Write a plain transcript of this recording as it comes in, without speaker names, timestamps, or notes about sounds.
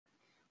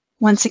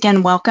Once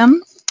again,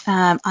 welcome.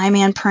 I'm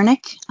Ann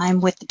Pernick.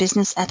 I'm with the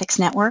Business Ethics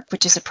Network,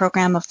 which is a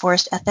program of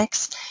Forest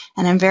Ethics,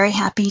 and I'm very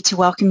happy to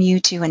welcome you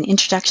to an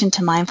introduction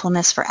to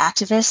mindfulness for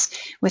activists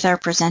with our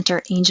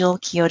presenter, Angel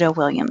Kyodo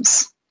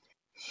Williams.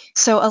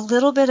 So a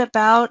little bit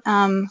about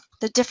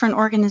the different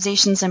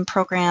organizations and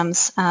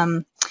programs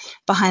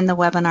behind the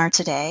webinar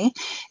today.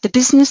 The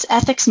Business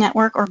Ethics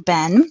Network, or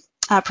BEN,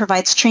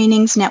 provides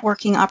trainings,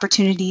 networking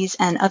opportunities,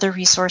 and other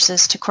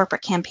resources to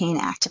corporate campaign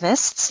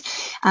activists,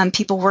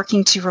 people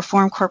working to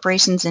reform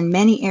corporations in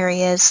many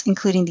areas,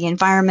 including the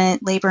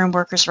environment, labor and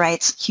workers'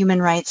 rights, human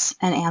rights,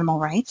 and animal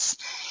rights.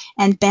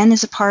 And BEN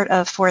is a part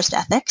of Forest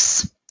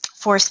Ethics.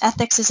 Forest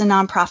Ethics is a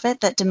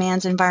nonprofit that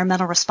demands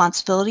environmental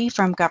responsibility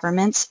from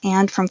governments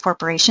and from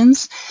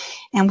corporations,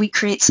 and we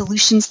create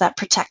solutions that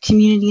protect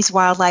communities,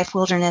 wildlife,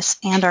 wilderness,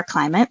 and our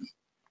climate.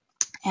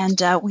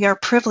 And we are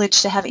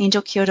privileged to have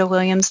Angel Kyodo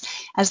Williams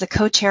as the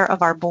co-chair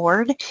of our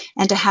board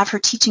and to have her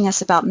teaching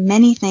us about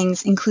many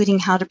things, including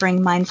how to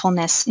bring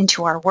mindfulness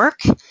into our work.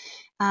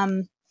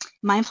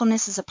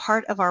 Mindfulness is a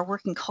part of our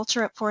working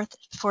culture at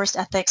Forest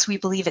Ethics. We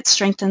believe it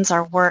strengthens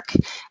our work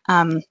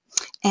and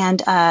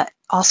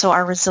also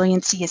our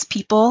resiliency as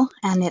people,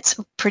 and it's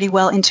pretty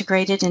well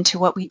integrated into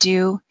what we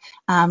do.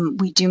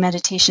 We do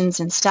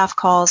meditations and staff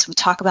calls. We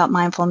talk about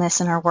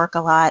mindfulness in our work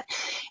a lot.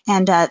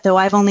 And though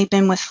I've only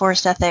been with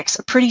Forest Ethics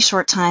a pretty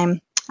short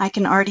time, I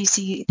can already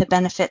see the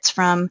benefits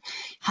from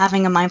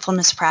having a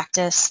mindfulness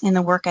practice in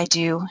the work I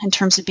do in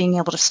terms of being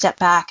able to step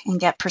back and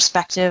get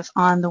perspective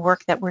on the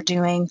work that we're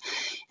doing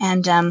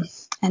and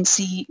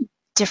see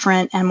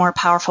different and more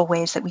powerful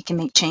ways that we can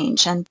make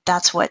change. And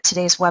that's what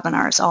today's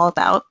webinar is all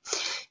about.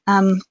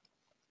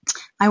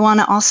 I want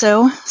to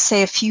also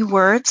say a few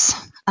words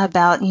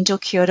about Angel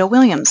Kyodo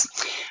Williams.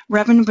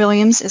 Reverend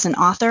Williams is an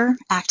author,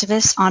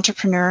 activist,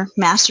 entrepreneur,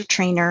 master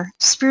trainer,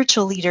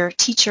 spiritual leader,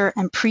 teacher,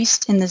 and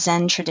priest in the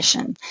Zen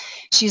tradition.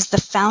 She is the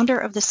founder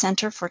of the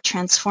Center for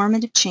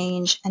Transformative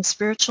Change and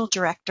spiritual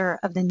director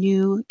of the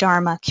New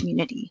Dharma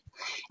community.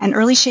 An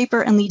early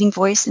shaper and leading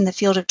voice in the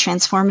field of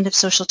transformative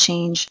social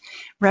change,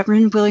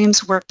 Reverend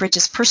Williams' work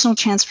bridges personal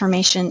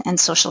transformation and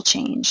social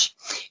change.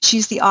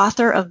 She's the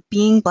author of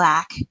Being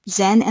Black,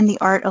 Zen and the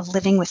Art of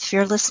Living with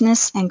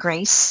Fearlessness and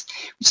Grace,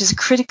 which is a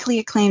critically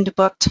acclaimed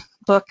book.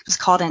 It was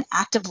called An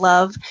Act of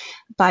Love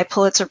by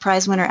Pulitzer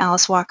Prize winner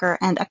Alice Walker,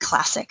 and a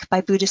classic by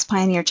Buddhist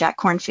pioneer Jack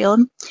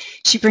Kornfield.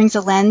 She brings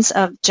a lens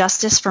of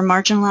justice for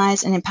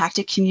marginalized and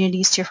impacted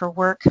communities to her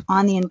work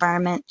on the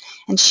environment,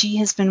 and she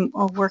has been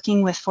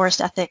working with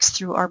Forest Ethics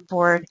through our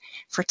board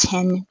for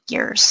 10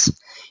 years.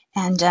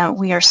 And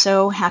we are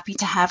so happy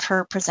to have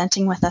her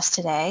presenting with us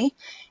today.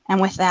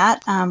 And with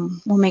that,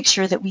 we'll make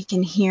sure that we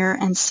can hear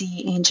and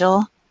see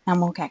Angel,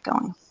 and we'll get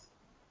going.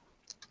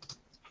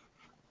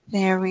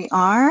 There we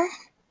are.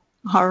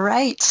 All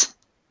right.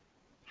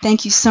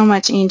 Thank you so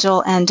much,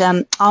 Angel.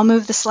 And I'll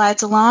move the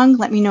slides along.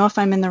 Let me know if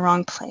I'm in the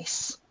wrong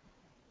place.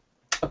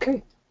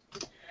 Okay.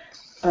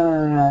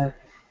 Welcome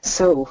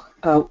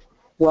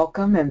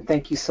and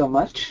thank you so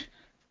much.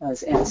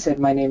 As Anne said,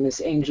 my name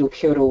is Angel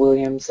Kyodo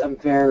Williams. I'm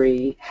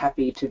very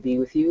happy to be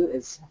with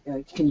you.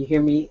 Can you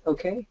hear me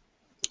okay?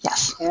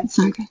 Yes. Anne?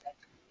 Okay.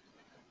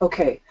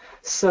 Okay.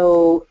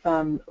 So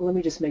let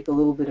me just make a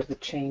little bit of a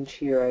change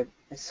here.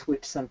 I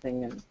switched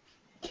something and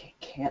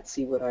can't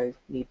see what I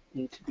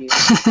need to be.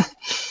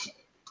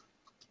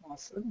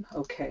 Awesome.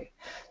 Okay.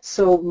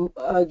 So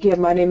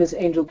again, my name is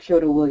Angel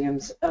Kyodo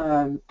Williams.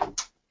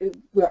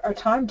 Our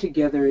time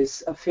together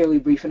is fairly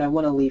brief, and I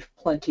want to leave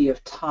plenty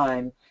of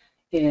time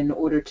in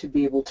order to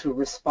be able to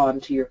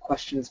respond to your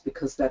questions,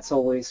 because that's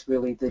always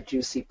really the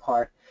juicy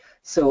part.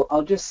 So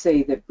I'll just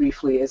say that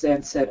briefly, as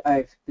Anne said,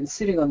 I've been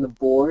sitting on the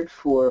board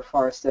for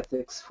Forest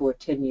Ethics for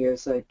 10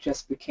 years. I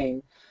just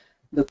became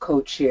the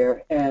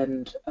co-chair,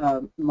 and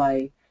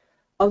my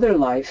other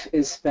life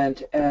is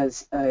spent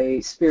as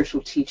a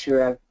spiritual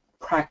teacher. I've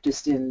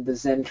practiced in the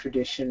Zen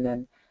tradition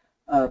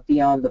and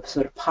beyond the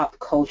sort of pop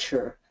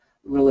culture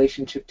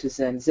relationship to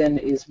Zen. Zen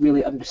is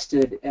really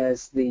understood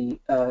as the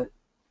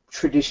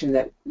tradition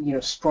that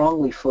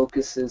strongly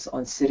focuses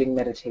on sitting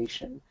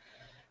meditation.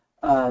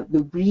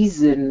 The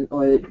reason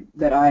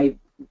that I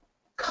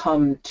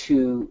come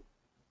to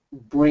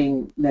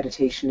bring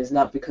meditation is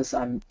not because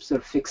I'm sort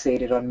of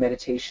fixated on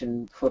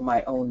meditation for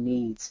my own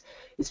needs.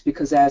 It's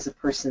because as a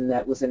person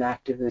that was an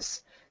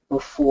activist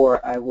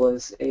before I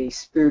was a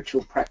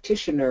spiritual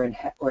practitioner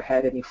or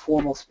had any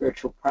formal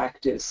spiritual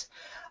practice,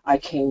 I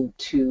came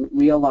to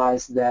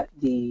realize that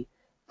the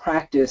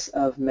practice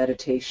of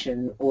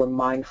meditation or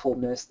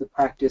mindfulness, the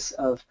practice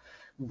of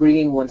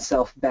bringing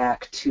oneself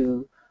back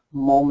to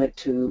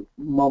moment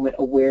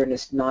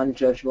awareness,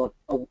 non-judgmental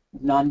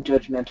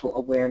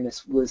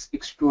awareness, was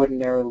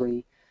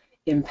extraordinarily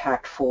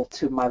impactful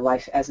to my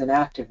life as an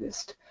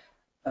activist.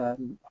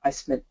 I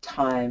spent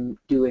time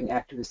doing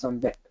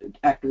activism,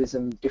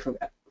 different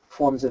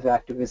forms of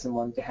activism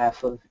on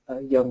behalf of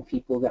young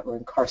people that were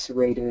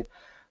incarcerated,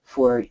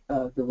 for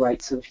the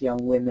rights of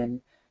young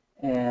women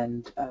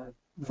and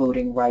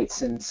voting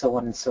rights and so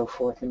on and so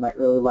forth in my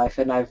early life,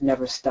 and I've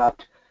never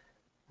stopped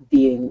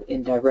being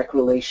in direct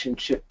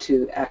relationship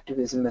to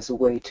activism as a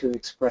way to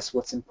express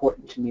what's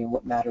important to me and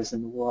what matters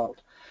in the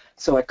world.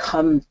 So I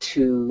come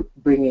to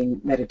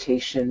bringing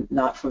meditation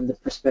not from the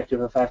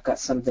perspective of I've got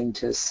something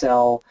to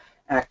sell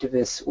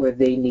activists or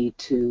they need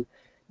to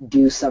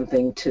do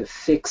something to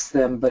fix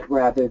them, but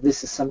rather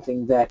this is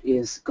something that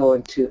is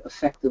going to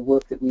affect the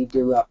work that we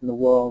do out in the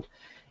world.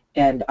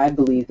 And I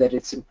believe that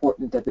it's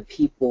important that the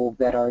people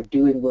that are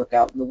doing work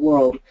out in the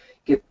world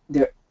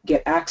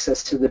get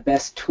access to the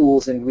best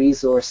tools and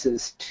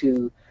resources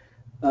to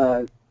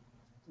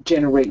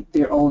generate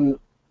their own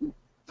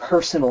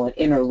personal and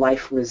inner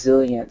life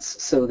resilience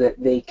so that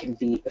they can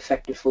be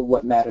effective for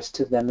what matters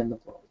to them in the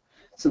world.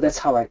 So that's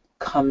how I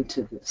come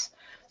to this.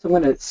 So I'm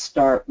going to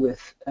start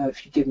with,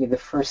 if you give me the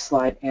first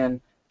slide,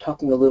 and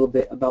talking a little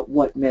bit about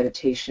what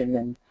meditation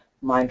and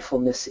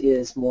mindfulness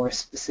is more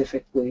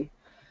specifically.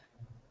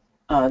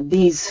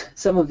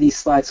 Some of these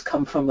slides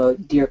come from a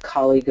dear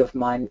colleague of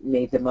mine,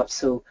 made them up,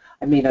 so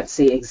I may not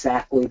say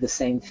exactly the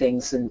same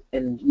things,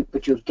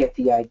 but you'll get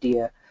the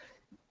idea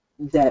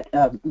that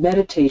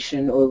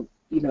meditation, or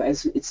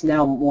as it's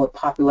now more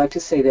popular to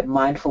say that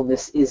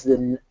mindfulness is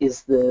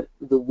the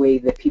way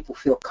that people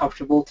feel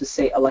comfortable to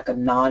say, like a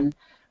non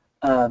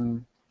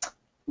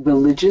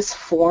religious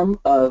form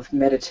of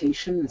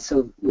meditation. And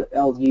so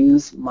I'll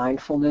use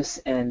mindfulness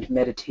and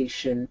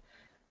meditation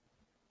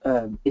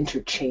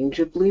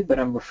interchangeably, but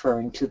I'm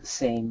referring to the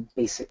same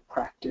basic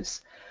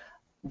practice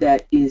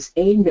that is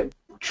aimed at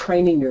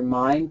training your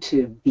mind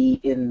to be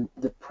in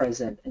the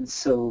present. And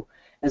so,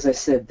 as I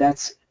said,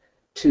 that's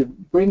to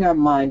bring our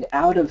mind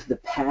out of the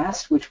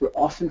past, which we're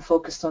often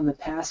focused on the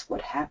past,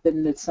 what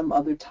happened at some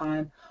other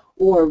time,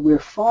 or we're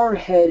far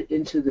ahead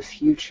into the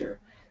future.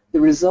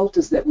 The result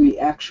is that we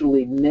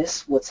actually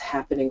miss what's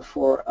happening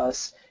for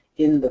us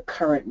in the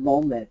current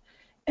moment,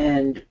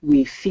 and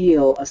we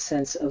feel a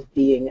sense of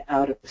being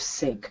out of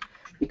sync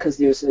because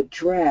there's a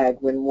drag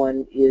when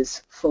one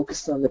is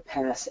focused on the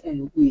past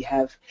and we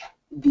have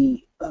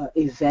the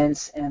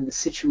events and the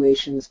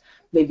situations.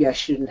 Maybe I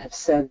shouldn't have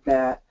said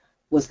that.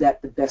 Was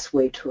that the best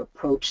way to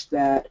approach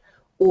that?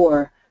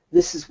 Or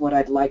this is what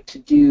I'd like to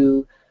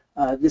do.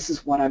 This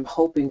is what I'm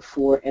hoping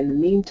for. In the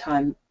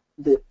meantime,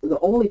 the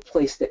only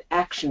place that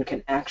action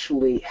can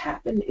actually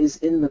happen is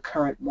in the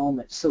current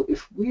moment. So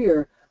if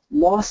we're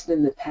lost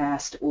in the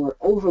past or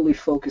overly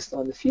focused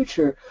on the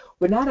future,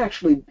 we're not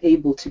actually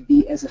able to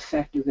be as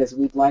effective as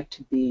we'd like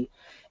to be,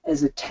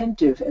 as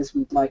attentive as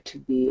we'd like to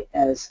be,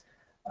 as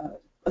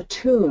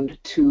attuned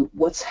to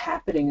what's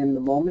happening in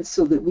the moment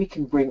so that we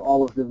can bring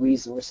all of the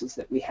resources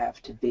that we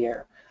have to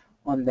bear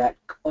on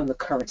the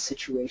current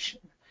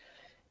situation.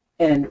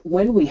 And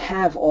when we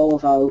have all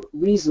of our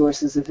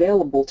resources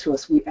available to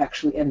us, we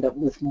actually end up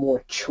with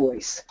more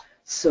choice,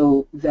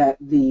 so that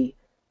the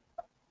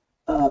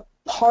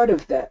part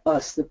of that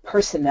us, the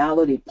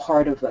personality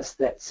part of us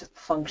that's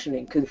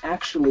functioning, can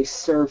actually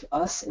serve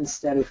us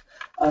instead of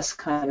us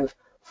kind of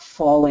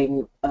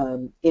falling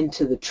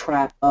into the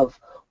trap of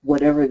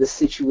whatever the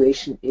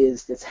situation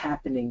is that's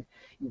happening,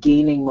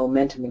 gaining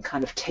momentum and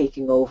kind of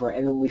taking over.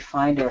 And then we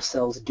find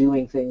ourselves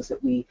doing things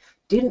that we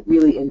didn't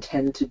really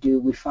intend to do.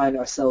 We find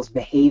ourselves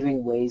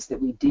behaving ways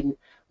that we didn't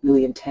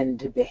really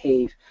intend to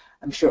behave.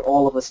 I'm sure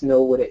all of us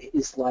know what it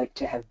is like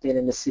to have been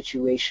in a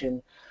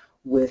situation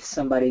with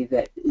somebody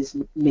that is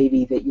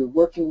maybe that you're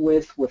working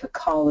with a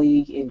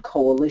colleague, in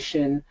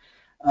coalition,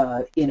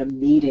 in a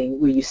meeting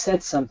where you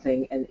said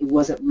something and it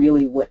wasn't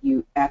really what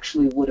you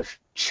actually would have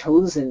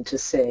chosen to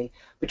say,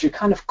 but you're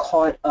kind of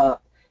caught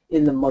up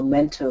in the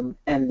momentum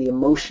and the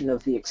emotion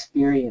of the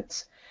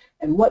experience.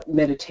 And what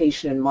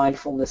meditation and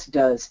mindfulness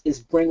does is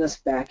bring us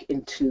back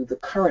into the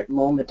current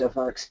moment of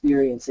our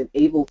experience and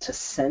able to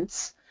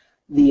sense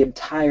the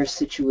entire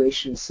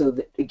situation so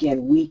that,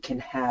 again, we can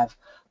have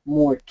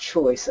more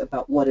choice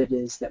about what it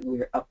is that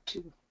we're up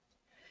to.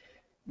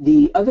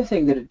 The other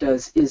thing that it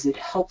does is it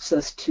helps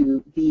us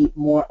to be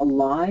more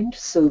aligned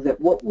so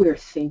that what we're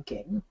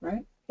thinking,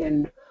 right,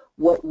 and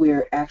what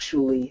we're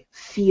actually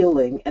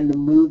feeling and the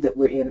mood that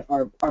we're in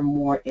are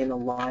more in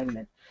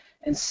alignment.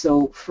 And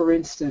so, for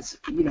instance,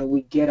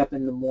 we get up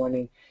in the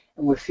morning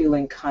and we're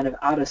feeling kind of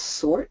out of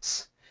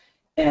sorts,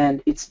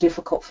 and it's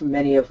difficult for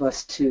many of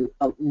us to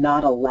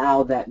not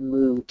allow that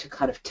mood to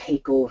kind of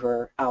take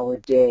over our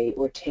day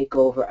or take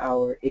over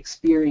our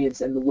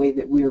experience and the way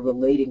that we're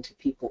relating to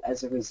people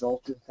as a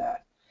result of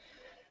that.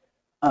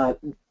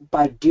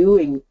 By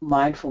doing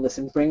mindfulness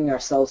and bringing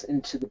ourselves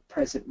into the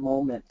present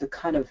moment, the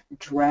kind of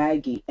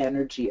draggy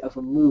energy of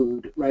a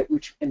mood, right,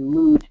 and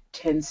mood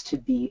tends to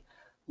be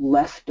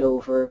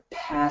leftover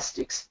past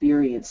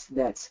experience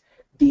that's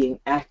being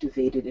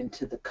activated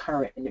into the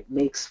current, and it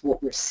makes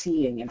what we're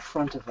seeing in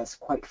front of us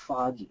quite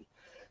foggy.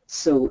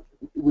 So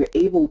we're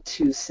able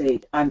to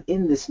say, I'm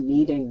in this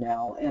meeting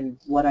now, and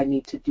what I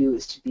need to do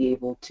is to be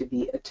able to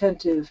be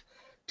attentive,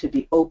 to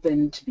be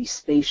open, to be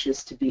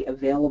spacious, to be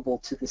available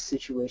to the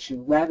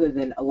situation, rather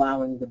than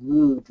allowing the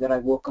mood that I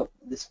woke up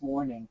this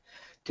morning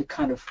to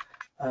kind of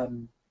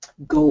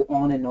go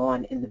on and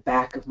on in the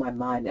back of my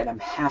mind, and I'm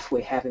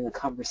halfway having a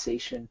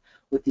conversation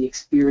with the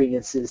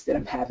experiences that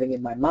I'm having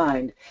in my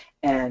mind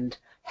and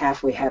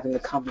halfway having a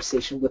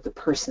conversation with the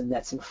person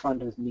that's in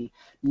front of me,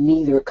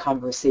 neither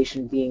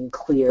conversation being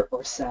clear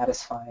or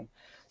satisfying.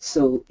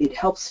 So it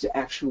helps to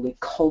actually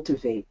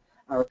cultivate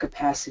our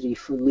capacity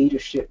for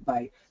leadership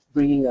by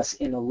bringing us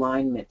in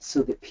alignment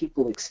so that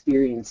people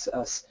experience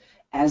us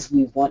as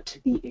we want to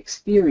be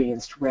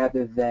experienced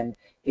rather than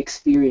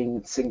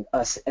experiencing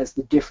us as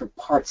the different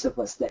parts of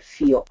us that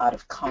feel out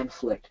of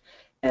conflict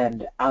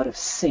and out of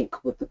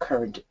sync with the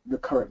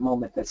current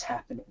moment that's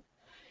happening.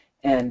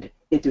 And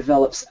it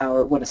develops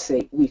our, I want to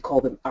say, we call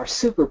them our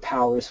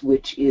superpowers,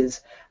 which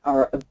is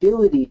our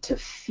ability to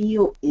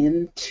feel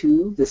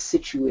into the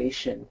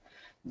situation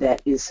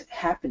that is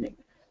happening.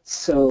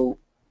 So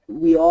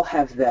we all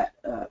have that,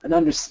 an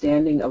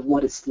understanding of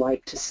what it's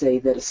like to say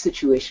that a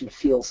situation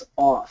feels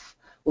off.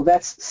 Well,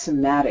 that's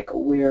somatic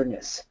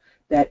awareness.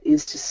 That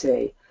is to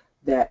say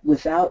that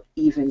without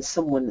even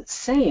someone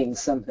saying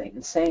something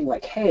and saying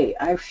like, hey,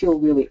 I feel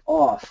really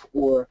off,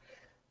 or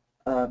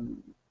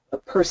a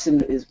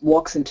person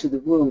walks into the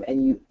room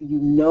and you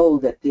know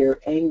that they're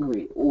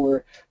angry,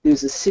 or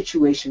there's a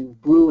situation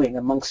brewing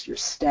amongst your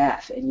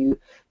staff and you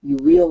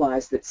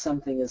realize that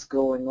something is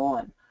going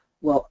on.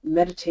 Well,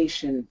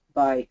 meditation,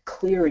 by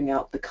clearing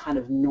out the kind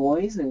of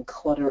noise and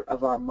clutter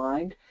of our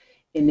mind,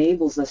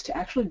 enables us to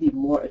actually be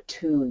more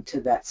attuned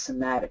to that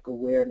somatic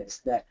awareness,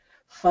 that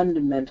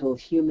fundamental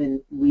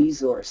human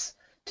resource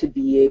to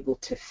be able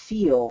to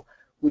feel,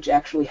 which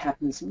actually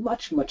happens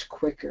much, much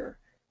quicker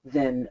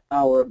than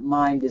our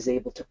mind is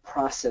able to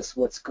process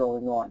what's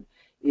going on.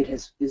 It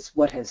is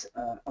what has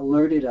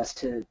alerted us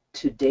to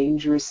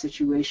dangerous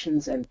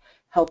situations and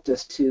helped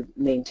us to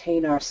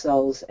maintain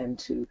ourselves and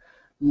to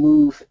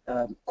move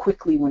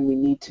quickly when we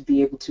need to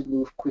be able to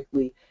move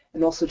quickly,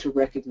 and also to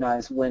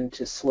recognize when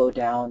to slow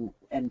down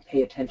and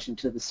pay attention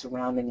to the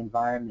surrounding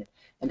environment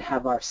and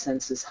have our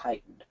senses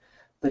heightened.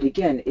 But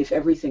again, if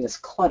everything is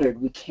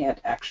cluttered, we can't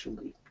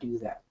actually do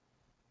that.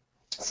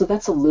 So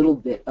that's a little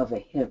bit of a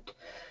hint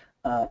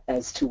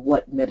as to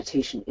what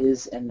meditation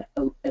is and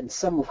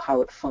some of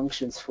how it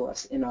functions for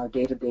us in our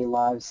day-to-day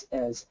lives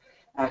as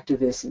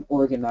activists and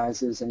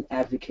organizers and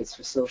advocates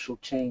for social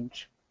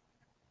change.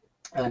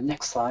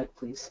 Next slide,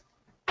 please.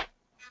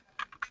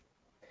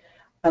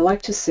 I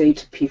like to say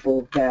to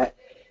people that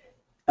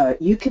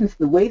the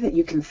way that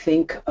you can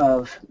think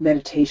of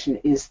meditation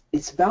is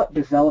it's about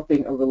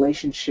developing a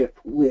relationship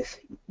with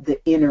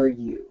the inner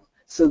you.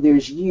 So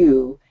there's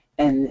you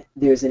and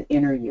there's an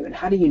inner you. And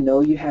how do you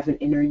know you have an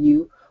inner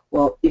you?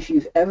 Well, if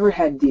you've ever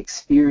had the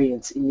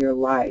experience in your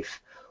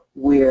life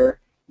where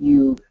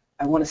you,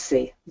 I want to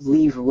say,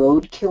 leave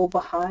roadkill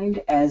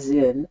behind, as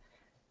in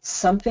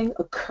something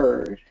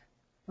occurred,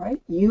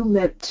 right? You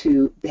meant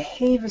to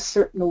behave a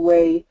certain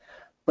way,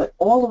 but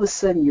all of a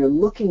sudden you're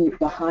looking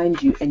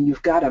behind you and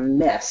you've got a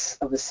mess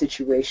of a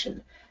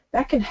situation.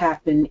 That can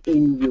happen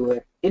in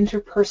your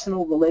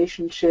interpersonal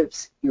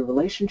relationships, your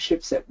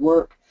relationships at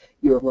work,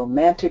 your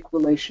romantic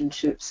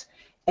relationships,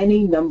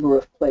 any number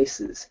of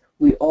places.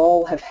 We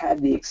all have had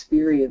the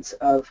experience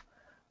of,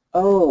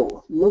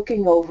 oh,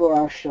 looking over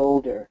our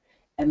shoulder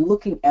and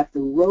looking at the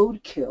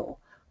roadkill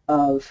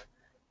of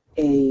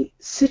a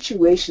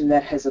situation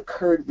that has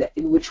occurred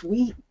in which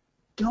we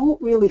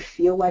don't really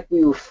feel like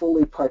we were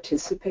fully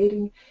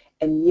participating,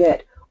 and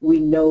yet we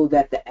know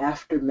that the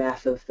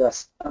aftermath of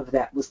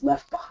that was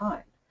left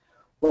behind.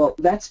 Well,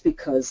 that's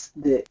because,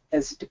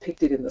 as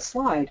depicted in the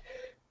slide,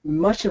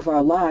 much of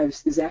our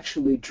lives is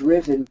actually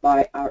driven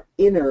by our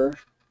inner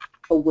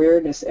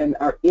awareness and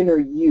our inner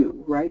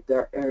you, right?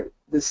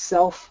 The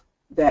self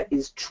that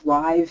is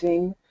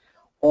driving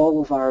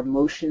all of our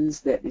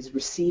emotions, that is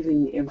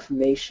receiving the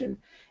information,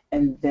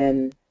 and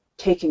then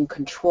taking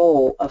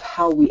control of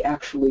how we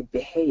actually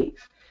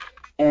behave.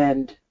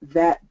 And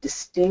that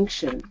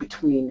distinction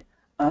between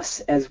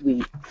us as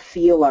we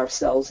feel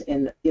ourselves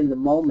in the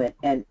moment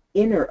and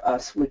inner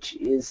us, which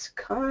is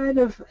kind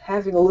of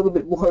having a little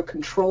bit more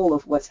control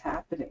of what's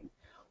happening,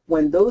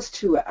 when those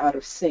two are out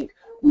of sync,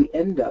 we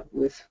end up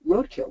with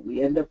roadkill.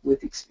 We end up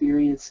with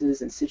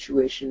experiences and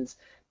situations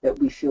that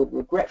we feel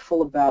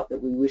regretful about,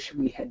 that we wish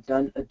we had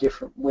done a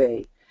different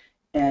way.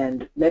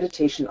 And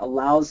meditation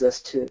allows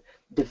us to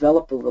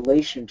develop a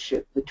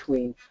relationship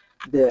between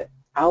the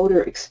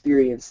outer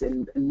experience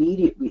and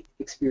immediate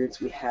experience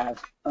we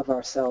have of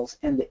ourselves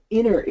and the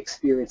inner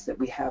experience that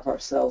we have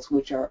ourselves,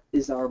 which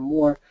is our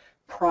more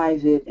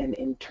private and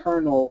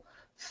internal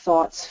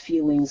thoughts,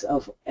 feelings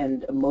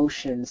and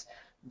emotions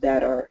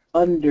that are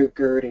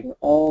undergirding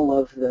all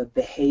of the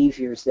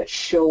behaviors that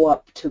show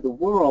up to the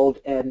world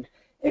and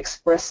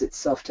express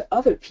itself to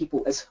other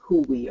people as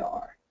who we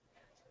are.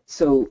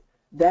 So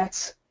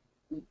that's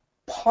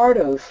part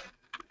of,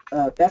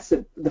 that's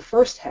the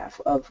first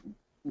half of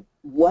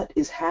what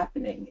is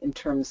happening in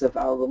terms of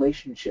our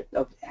relationship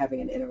of having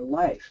an inner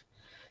life.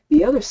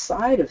 The other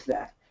side of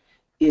that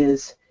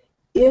is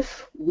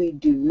if we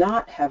do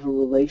not have a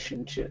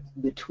relationship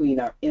between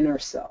our inner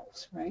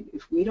selves, right?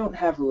 If we don't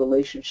have a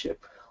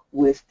relationship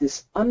with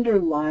this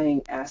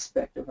underlying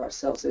aspect of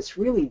ourselves that's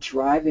really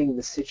driving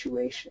the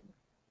situation.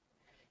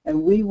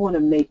 And we want to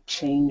make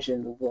change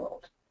in the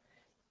world.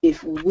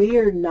 If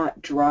we're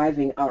not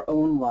driving our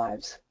own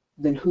lives,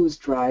 then who's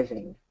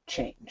driving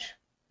change?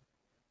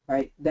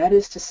 Right? That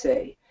is to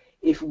say,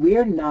 if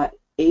we're not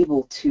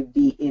able to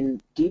be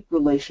in deep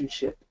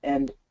relationship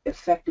and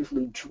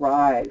effectively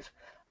drive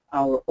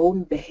our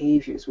own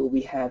behaviors where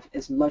we have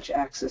as much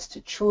access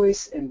to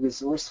choice and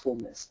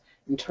resourcefulness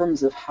in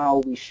terms of how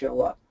we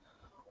show up,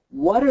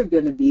 what are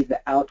going to be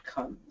the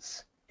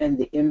outcomes and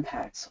the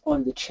impacts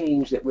on the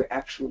change that we're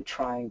actually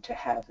trying to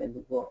have in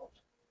the world?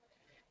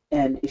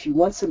 And if you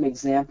want some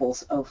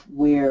examples of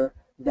where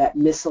that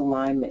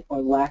misalignment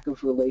or lack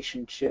of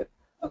relationship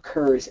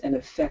occurs and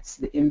affects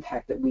the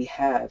impact that we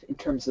have in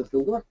terms of the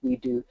work we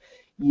do,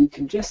 you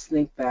can just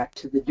think back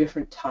to the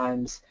different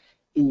times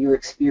in your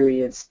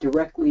experience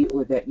directly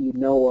or that you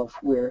know of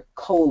where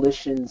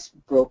coalitions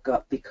broke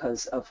up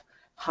because of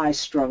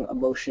high-strung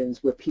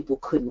emotions, where people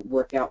couldn't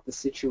work out the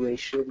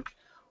situation,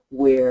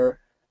 where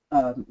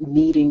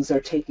meetings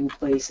are taking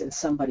place and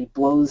somebody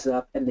blows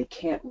up and they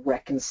can't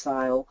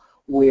reconcile,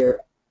 where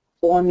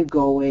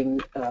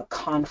ongoing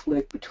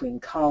conflict between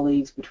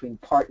colleagues, between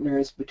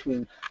partners,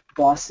 between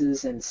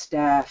bosses and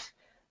staff,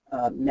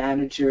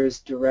 managers,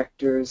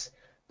 directors,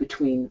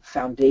 between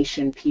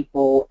foundation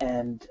people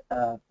and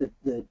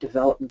the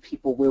development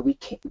people, where we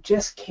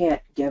just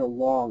can't get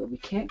along, and we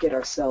can't get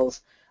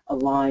ourselves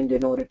aligned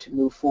in order to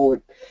move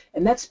forward.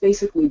 And that's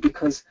basically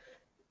because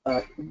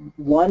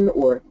one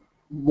or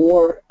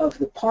more of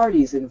the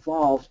parties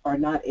involved are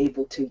not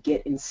able to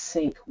get in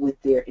sync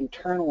with their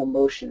internal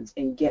emotions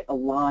and get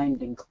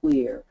aligned and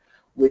clear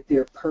with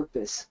their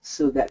purpose,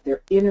 so that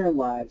their inner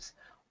lives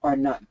are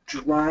not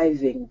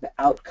driving the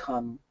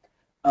outcome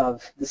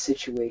of the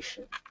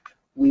situation.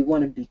 We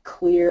want to be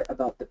clear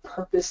about the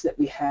purpose that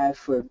we have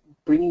for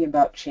bringing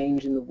about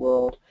change in the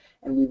world,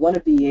 and we want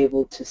to be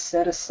able to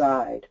set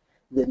aside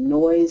the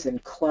noise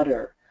and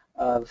clutter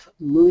of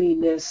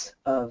moodiness,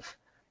 of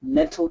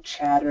mental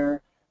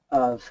chatter,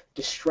 of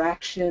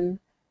distraction.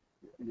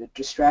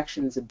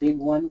 Distraction is a big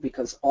one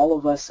because all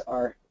of us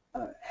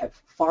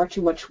have far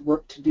too much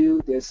work to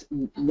do. There's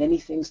many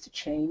things to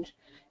change,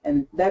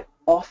 and that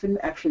often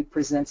actually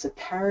presents a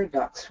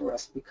paradox for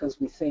us because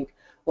we think,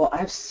 well, I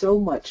have so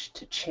much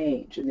to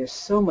change and there's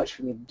so much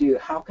for me to do.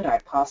 How could I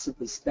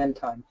possibly spend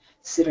time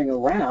sitting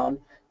around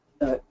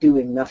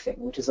doing nothing,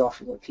 which is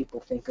often what people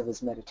think of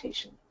as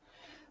meditation.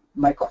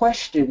 My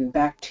question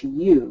back to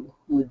you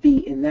would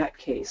be, in that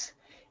case,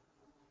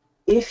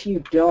 if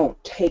you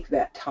don't take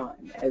that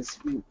time, as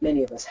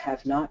many of us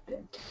have not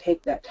been, to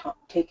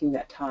taking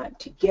that time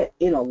to get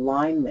in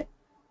alignment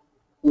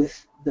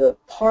with the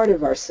part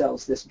of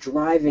ourselves that's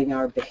driving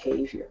our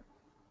behavior,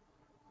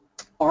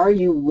 are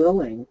you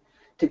willing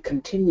to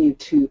continue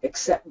to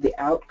accept the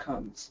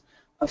outcomes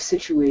of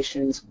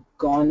situations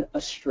gone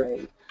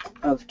astray,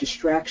 of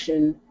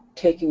distraction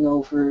taking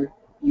over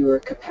your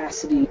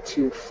capacity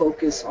to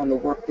focus on the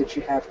work that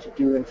you have to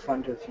do in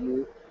front of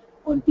you,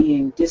 on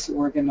being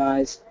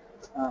disorganized,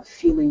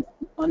 feeling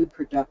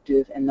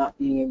unproductive and not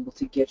being able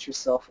to get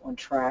yourself on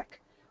track,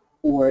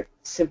 or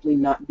simply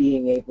not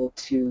being able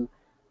to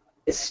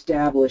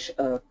establish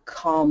a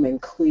calm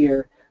and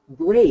clear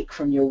break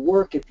from your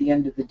work at the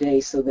end of the day,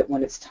 so that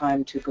when it's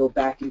time to go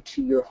back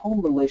into your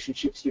home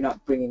relationships, you're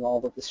not bringing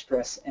all of the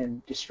stress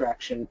and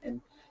distraction and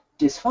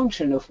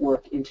dysfunction of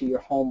work into your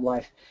home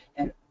life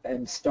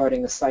and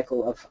starting a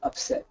cycle of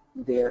upset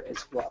there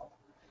as well.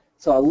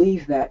 So I'll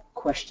leave that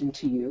question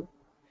to you,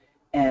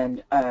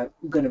 and I'm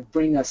going to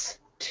bring us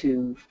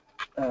to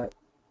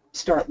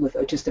start with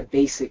just a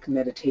basic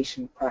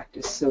meditation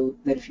practice, so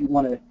that if you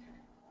want to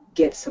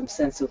get some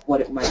sense of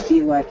what it might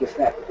be like, if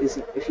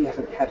you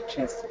haven't had a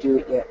chance to do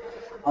it yet,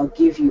 I'll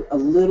give you a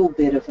little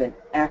bit of an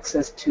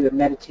access to a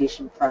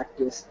meditation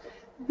practice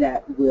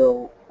that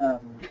will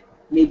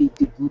maybe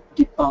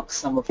debunk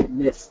some of the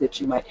myths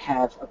that you might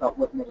have about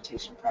what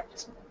meditation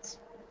practice means.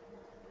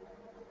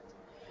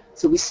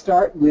 So we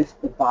start with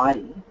the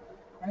body,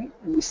 right?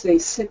 And we say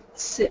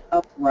sit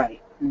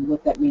upright. And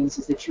what that means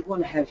is that you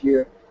want to have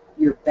your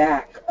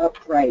back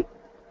upright,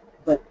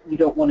 but you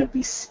don't want to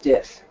be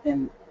stiff.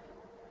 And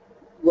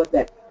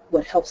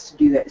what helps to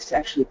do that is to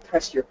actually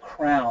press your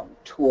crown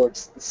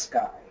towards the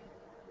sky,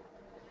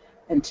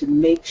 and to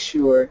make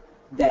sure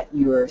that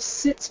your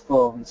sits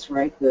bones,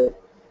 right, the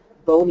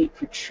bony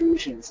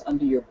protrusions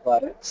under your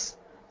buttocks,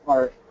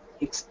 are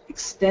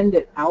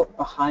extended out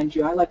behind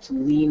you. I like to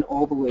lean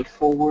all the way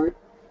forward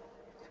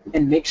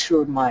and make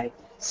sure my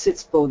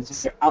sits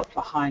bones are out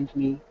behind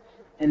me,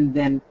 and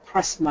then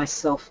press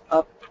myself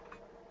up,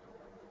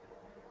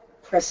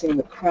 pressing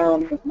the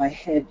crown of my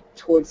head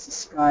towards the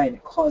sky, and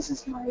it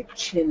causes my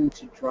chin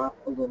to drop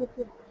a little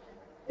bit.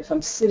 If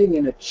I'm sitting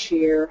in a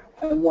chair,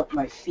 I want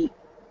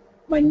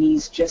my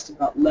knees just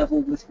about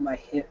level with my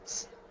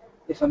hips.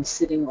 If I'm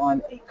sitting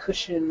on a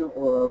cushion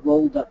or a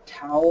rolled up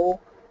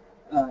towel,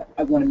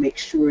 I want to make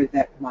sure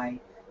that my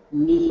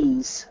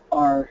knees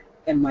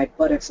and my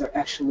buttocks are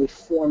actually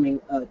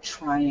forming a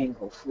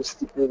triangle for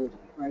stability,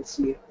 right?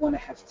 So you want to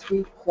have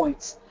 3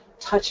 points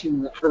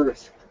touching the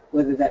earth,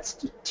 whether that's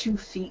the 2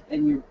 feet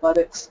and your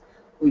buttocks,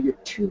 or your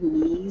 2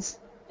 knees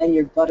and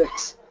your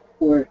buttocks,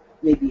 or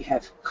maybe you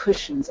have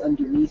cushions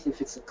underneath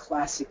if it's a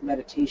classic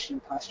meditation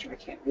posture. I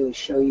can't really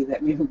show you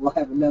that. Maybe we'll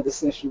have another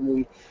session where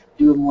we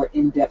do a more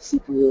in-depth so you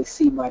can really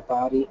see my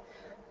body.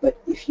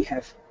 But if you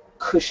have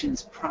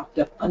cushions propped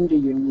up under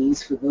your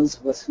knees, for those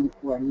of us who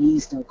our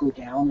knees don't go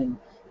down and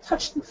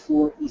touch the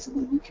floor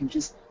easily, you can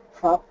just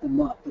prop them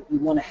up. But you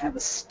want to have a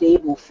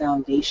stable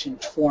foundation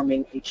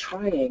forming a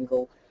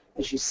triangle,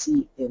 as you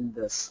see in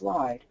the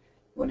slide.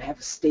 You want to have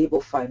a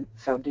stable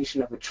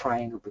foundation of a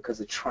triangle, because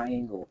a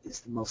triangle is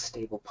the most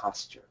stable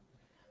posture.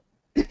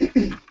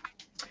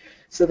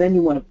 So then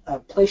you want to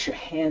place your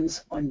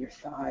hands on your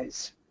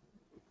thighs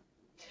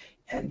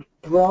and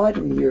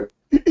broaden your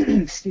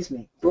excuse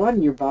me,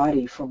 broaden your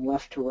body from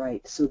left to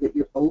right so that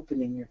you're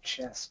opening your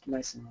chest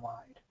nice and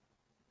wide.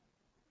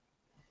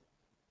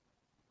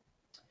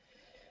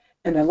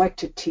 And I like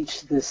to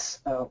teach this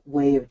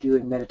way of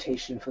doing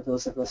meditation for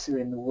those of us who are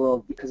in the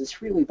world, because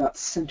it's really about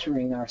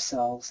centering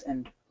ourselves,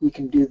 and we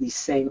can do these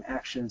same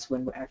actions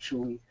when we're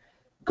actually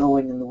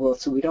going in the world.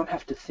 So we don't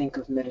have to think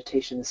of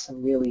meditation as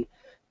some really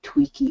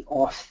tweaky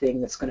off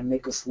thing that's going to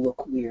make us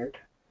look weird.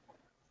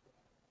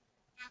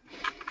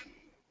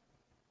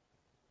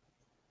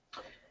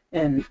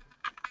 And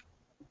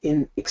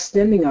in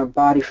extending our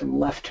body from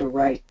left to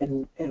right,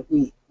 and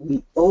we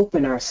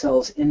open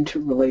ourselves into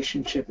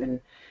relationship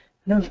and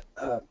kind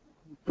of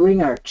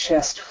bring our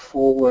chest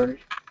forward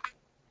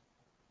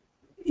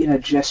in a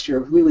gesture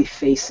of really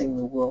facing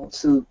the world,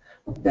 so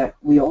that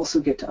we also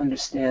get to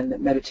understand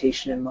that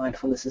meditation and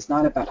mindfulness is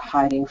not about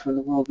hiding from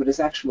the world, but is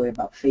actually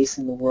about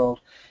facing the world.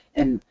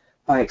 And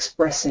by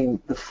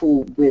expressing the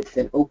full width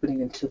and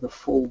opening into the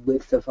full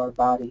width of our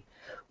body,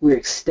 we're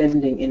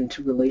extending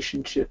into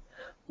relationship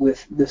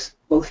with this,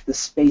 both the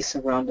space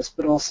around us,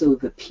 but also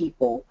the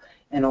people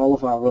and all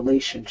of our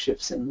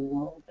relationships in the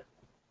world.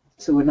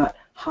 So we're not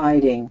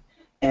hiding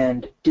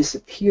and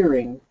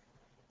disappearing,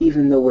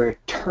 even though we're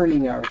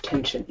turning our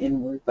attention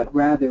inward, but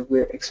rather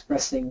we're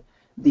expressing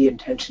the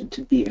intention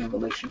to be in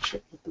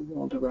relationship with the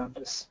world around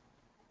us.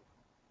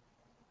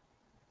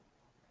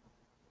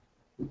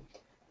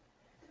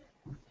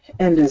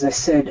 And as I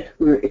said,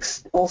 we're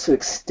also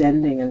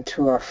extending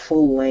into our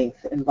full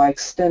length, and by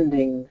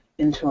extending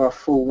into our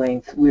full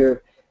length,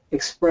 we're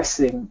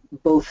expressing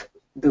both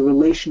the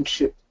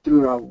relationship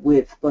through our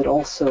width, but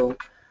also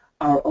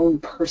our own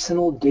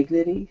personal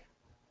dignity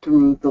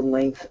through the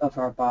length of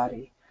our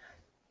body.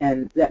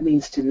 And that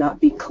means to not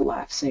be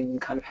collapsing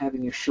and kind of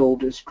having your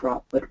shoulders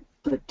drop,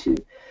 but to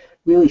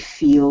really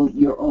feel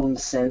your own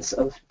sense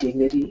of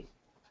dignity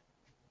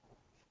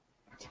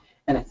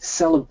and a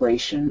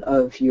celebration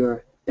of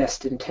your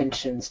best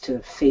intentions to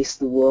face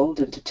the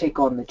world and to take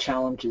on the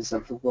challenges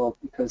of the world,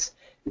 because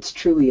it's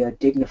truly a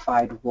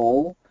dignified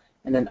role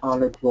and an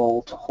honored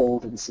role to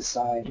hold in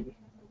society.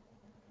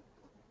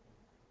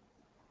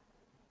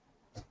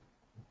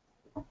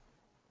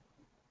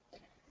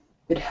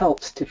 It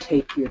helps to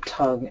take your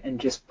tongue and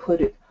just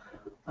put it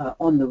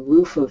on the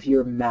roof of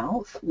your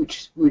mouth,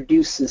 which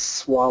reduces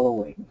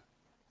swallowing.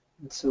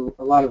 And so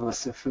a lot of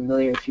us are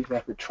familiar, if you've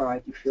ever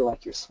tried, you feel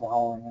like you're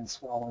swallowing and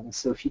swallowing.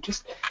 So if you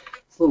just,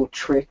 it's a little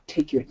trick,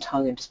 take your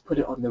tongue and just put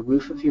it on the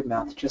roof of your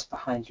mouth just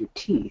behind your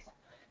teeth,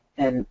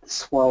 and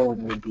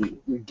swallowing will be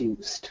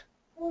reduced.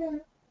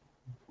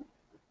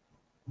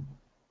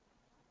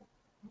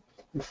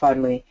 And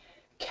finally,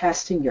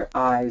 casting your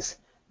eyes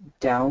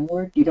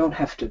downward. You don't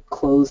have to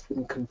close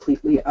them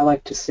completely. I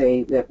like to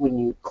say that when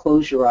you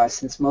close your eyes,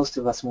 since most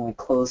of us, when we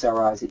close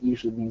our eyes, it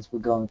usually means we're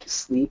going to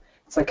sleep.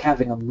 It's like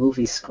having a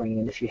movie screen.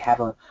 And if you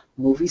have a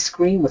movie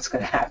screen, what's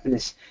going to happen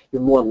is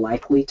you're more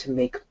likely to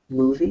make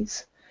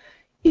movies.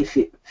 If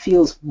it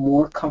feels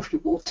more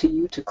comfortable to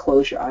you to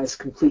close your eyes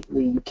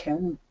completely, you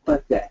can.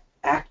 But the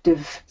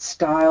active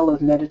style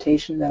of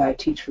meditation that I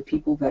teach for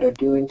people that are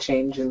doing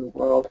change in the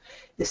world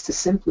is to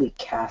simply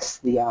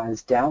cast the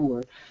eyes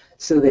downward,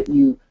 so that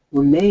you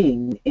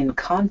remain in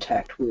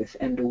contact with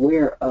and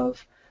aware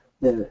of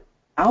the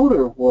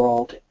outer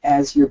world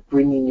as you're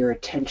bringing your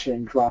attention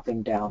and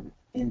dropping down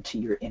into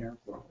your inner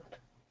world.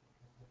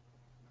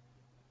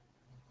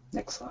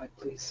 Next slide,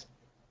 please.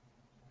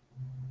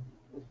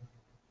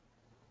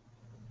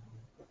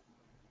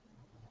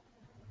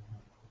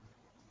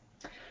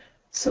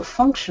 So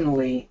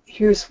functionally,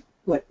 here's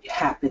what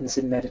happens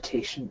in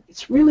meditation.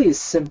 It's really as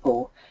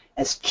simple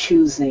as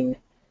choosing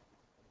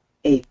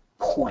a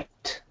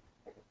point.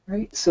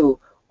 Right? So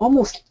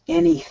almost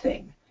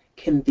anything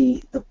can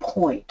be the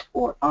point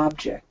or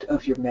object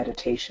of your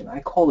meditation. I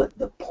call it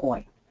the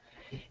point.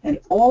 And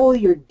all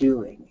you're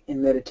doing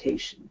in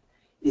meditation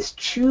is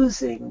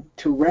choosing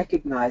to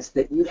recognize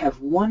that you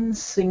have one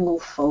single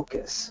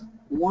focus,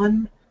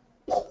 one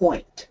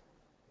point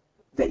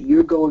that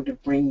you're going to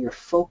bring your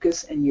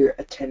focus and your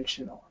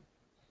attention on.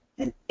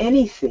 And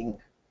anything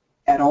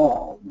at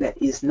all that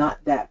is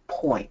not that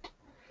point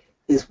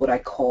is what I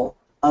call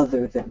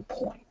other than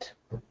point.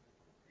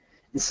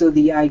 And so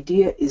the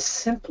idea is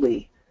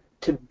simply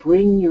to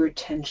bring your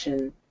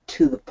attention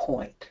to the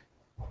point.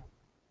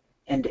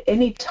 And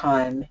any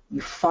time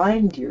you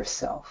find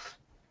yourself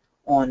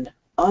on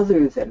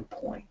other than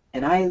point,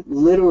 and I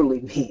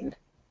literally mean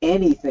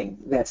anything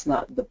that's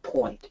not the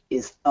point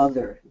is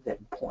other than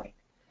point,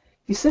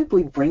 you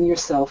simply bring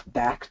yourself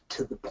back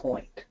to the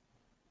point.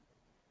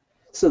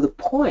 So the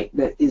point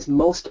that is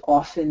most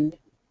often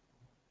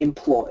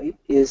employed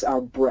is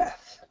our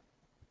breath.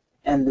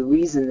 And the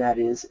reason that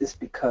is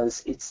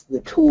because it's the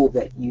tool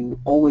that you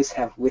always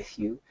have with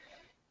you.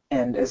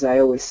 And as I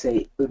always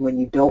say, when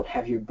you don't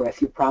have your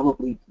breath, you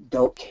probably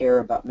don't care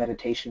about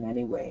meditation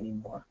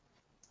anymore.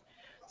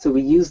 So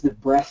we use the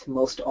breath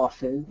most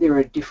often. There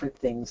are different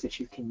things that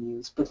you can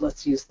use, but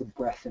let's use the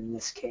breath in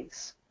this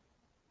case.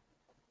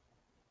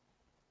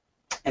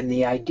 And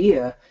the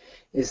idea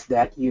is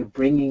that you're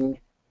bringing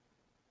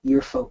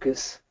your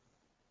focus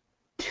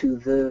to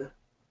the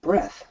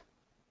breath,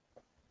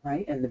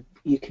 right? And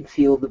you can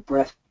feel the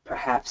breath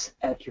perhaps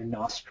at your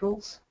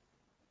nostrils,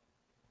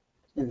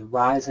 in the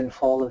rise and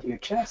fall of your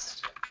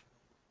chest,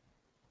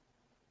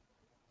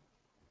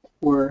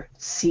 or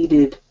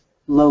seated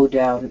low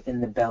down in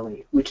the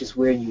belly, which is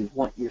where you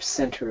want your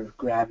center of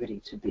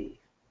gravity to be.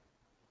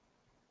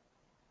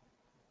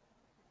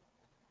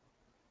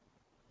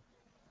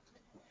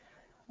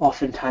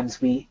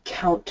 Oftentimes we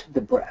count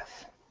the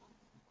breath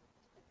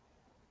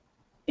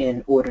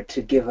in order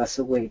to give us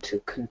a way to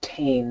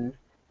contain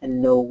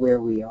and know where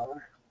we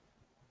are.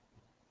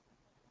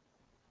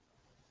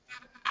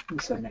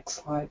 So next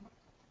slide.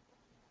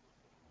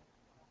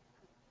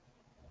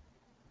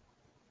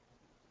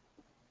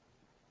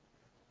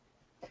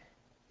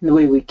 And the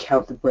way we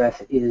count the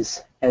breath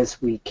is as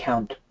we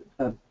count,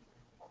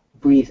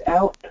 breathe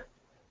out,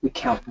 we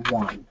count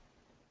 1.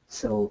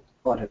 So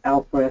on an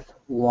out breath,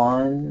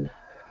 1.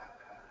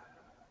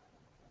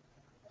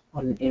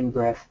 On an in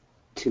breath,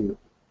 2.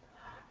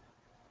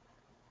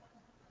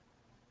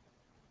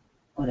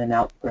 On an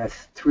out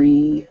breath,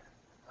 3.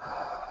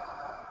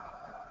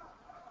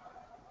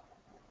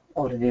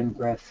 On an in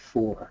breath,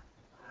 4.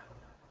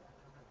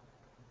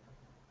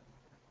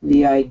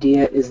 The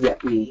idea is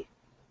that we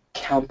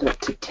count up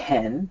to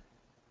 10,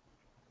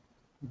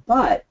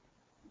 but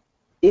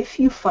if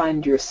you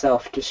find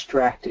yourself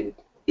distracted,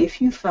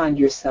 if you find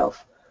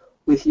yourself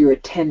with your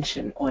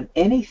attention on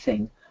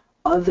anything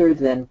other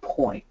than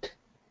point,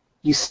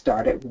 you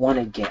start at 1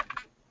 again.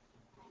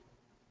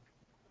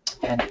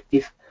 And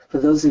if, for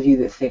those of you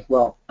that think,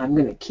 well, I'm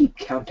going to keep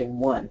counting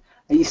 1,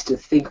 I used to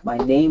think my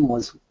name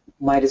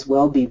might as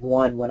well be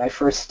 1 when I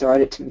first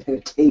started to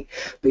meditate,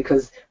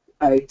 because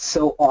I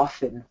so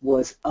often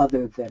was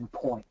other than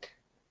point.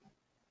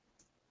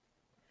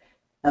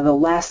 Now the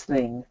last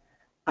thing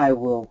I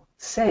will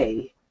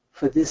say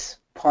for this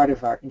part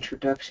of our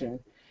introduction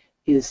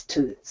is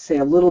to say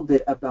a little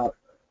bit about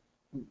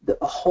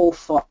a whole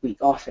thought we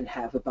often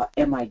have about,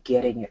 am I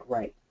getting it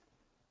right?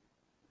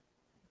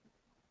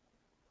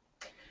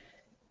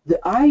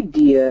 The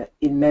idea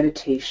in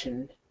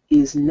meditation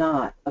is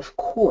not, of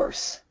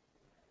course,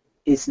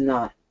 is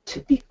not to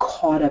be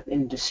caught up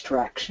in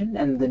distraction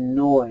and the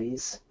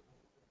noise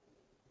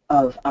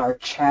of our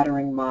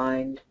chattering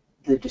mind,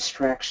 the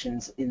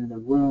distractions in the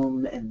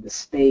room and the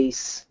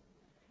space,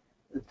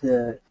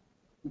 the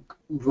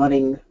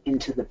running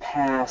into the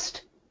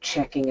past,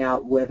 checking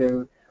out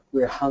whether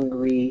we're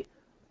hungry,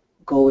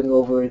 going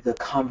over the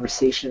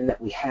conversation that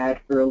we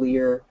had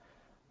earlier,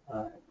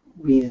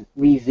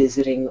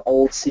 revisiting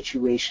old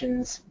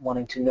situations,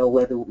 wanting to know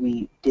whether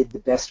we did the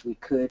best we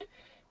could,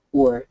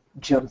 or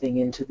jumping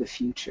into the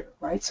future,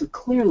 right? So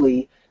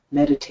clearly,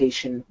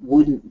 meditation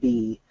wouldn't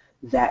be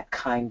that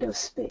kind of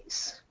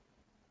space.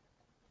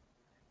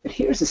 But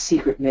here's a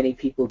secret many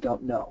people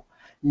don't know.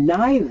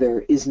 Neither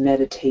is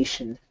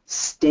meditation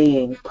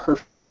staying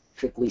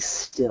perfectly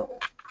still.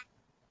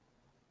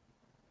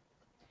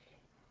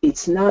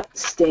 It's not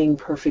staying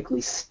perfectly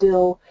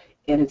still,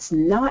 and it's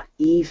not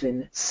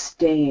even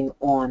staying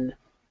on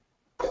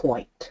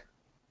point.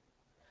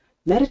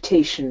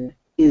 Meditation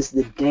is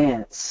the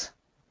dance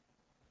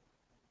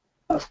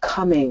of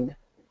coming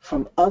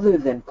from other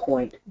than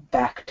point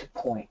back to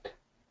point.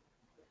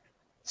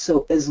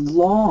 So as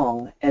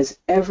long as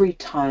every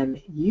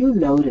time you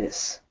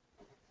notice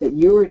that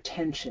your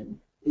attention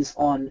is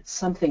on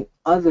something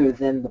other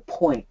than the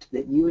point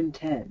that you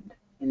intend,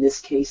 in this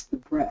case the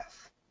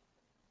breath,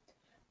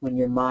 when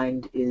your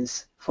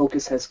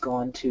focus has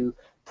gone to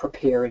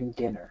preparing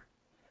dinner,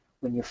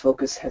 when your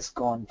focus has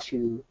gone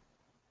to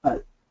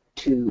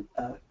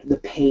the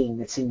pain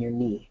that's in your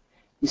knee,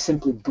 you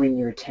simply bring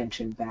your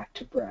attention back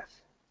to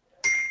breath.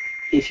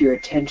 If your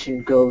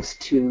attention goes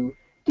to,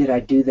 did I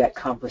do that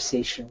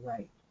conversation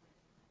right?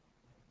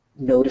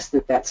 Notice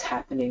that that's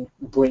happening,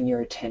 bring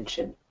your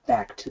attention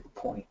back to the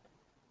point.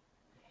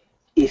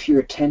 If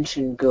your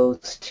attention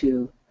goes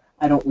to,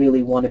 I don't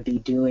really want to be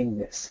doing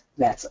this,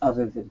 that's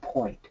other than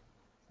point.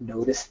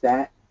 Notice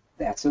that,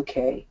 that's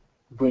okay,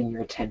 bring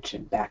your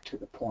attention back to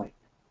the point.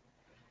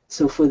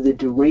 So for the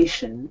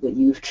duration that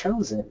you've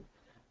chosen,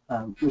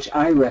 which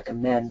I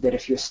recommend that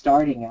if you're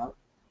starting out,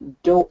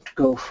 don't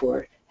go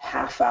for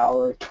half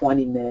hour,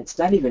 20 minutes,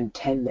 not even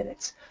 10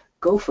 minutes.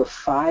 Go for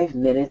 5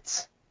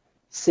 minutes,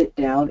 sit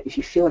down. If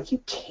you feel like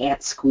you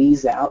can't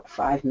squeeze out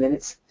 5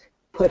 minutes,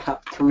 put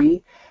out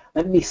 3.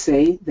 Let me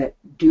say that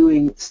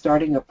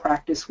starting a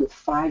practice with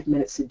 5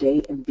 minutes a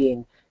day and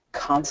being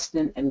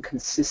constant and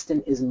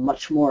consistent is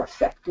much more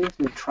effective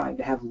than trying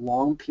to have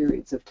long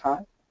periods of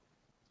time.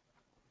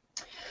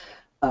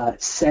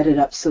 Set it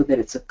up so that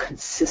it's a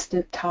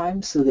consistent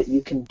time so that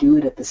you can do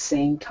it at the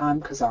same time,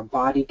 because our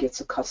body gets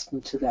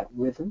accustomed to that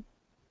rhythm.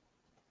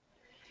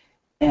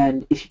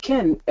 And if you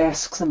can,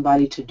 ask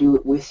somebody to do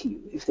it with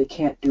you. If they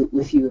can't do it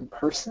with you in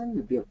person,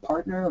 it'd be a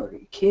partner or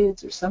your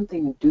kids or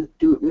something, do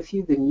it with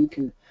you, then you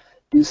can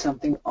do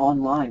something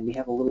online. We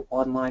have a little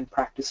online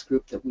practice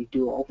group that we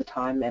do all the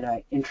time, and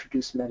I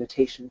introduce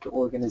meditation to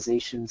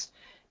organizations,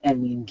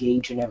 and we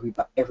engage in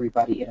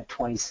everybody in a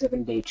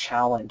 27-day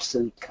challenge, so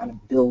you kind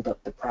of build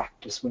up the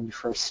practice when you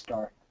first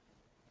start.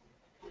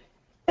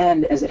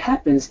 And as it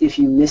happens, if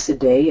you miss a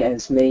day,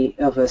 as many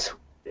of us,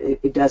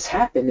 it does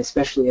happen,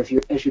 especially as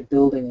you're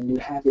building a new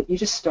habit, you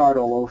just start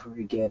all over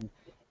again,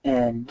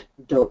 and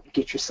don't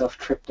get yourself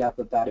tripped up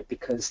about it,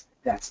 because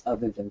that's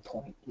other than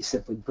point. You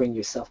simply bring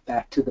yourself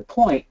back to the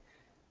point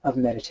of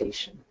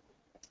meditation.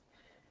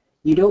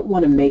 You don't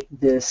want to make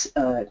this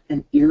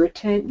an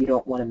irritant. You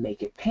don't want to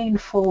make it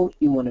painful.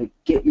 You want to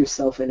get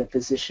yourself in a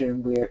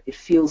position where it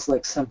feels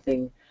like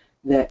something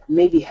that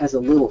maybe has a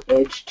little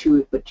edge to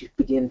it, but you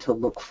begin to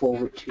look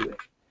forward to it.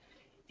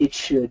 It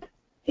should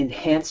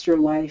enhance your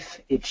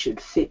life. It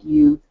should fit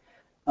you.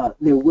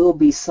 There will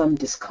be some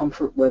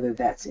discomfort, whether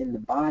that's in the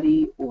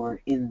body or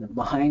in the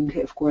mind.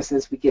 Of course,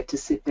 as we get to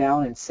sit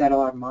down and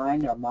settle our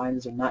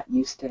minds are not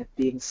used to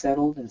being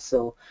settled, and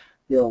so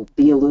they'll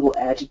be a little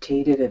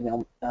agitated, and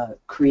they'll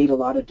create a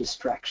lot of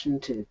distraction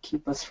to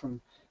keep us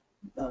from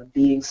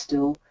being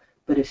still.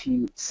 But if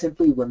you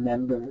simply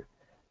remember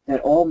that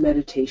all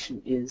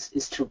meditation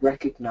is to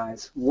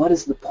recognize, what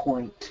is the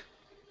point,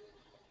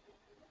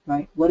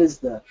 right? What is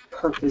the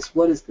purpose?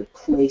 What is the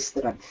place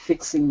that I'm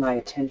fixing my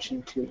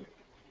attention to?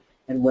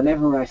 And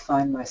whenever I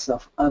find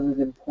myself other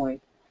than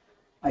point,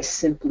 I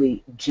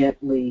simply,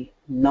 gently,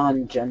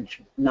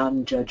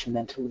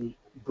 non-judgmentally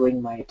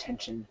bring my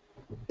attention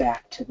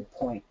back to the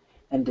point.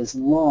 And as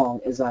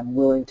long as I'm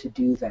willing to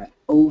do that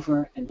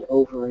over and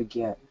over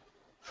again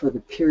for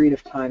the period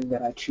of time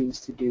that I choose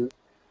to do,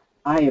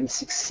 I am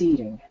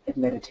succeeding at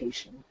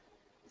meditation.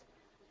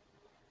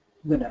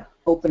 I'm going to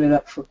open it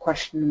up for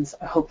questions.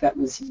 I hope that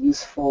was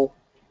useful.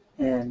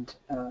 And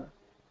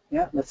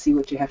yeah, let's see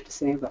what you have to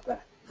say about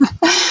that.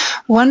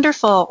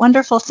 Wonderful,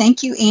 wonderful.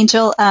 Thank you,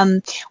 Angel.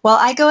 While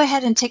I go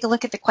ahead and take a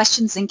look at the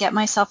questions and get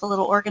myself a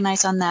little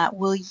organized on that,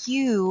 will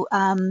you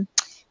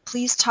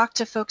please talk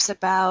to folks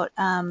about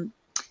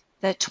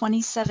the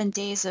 27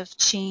 days of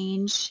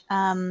change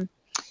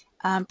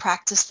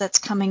practice that's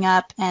coming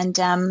up, and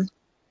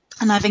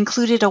I've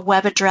included a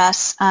web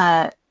address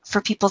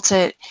for people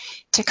to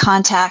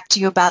contact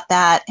you about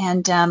that,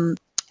 and a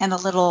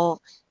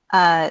little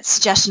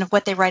suggestion of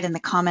what they write in the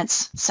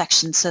comments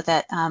section, so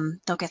that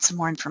they'll get some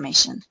more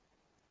information.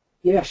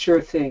 Yeah, sure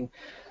thing.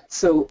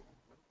 So,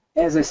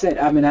 as I said,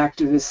 I'm an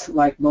activist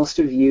like most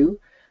of you,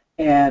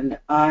 and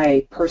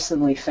I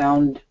personally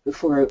found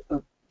for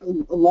a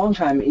long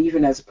time,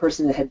 even as a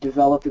person that had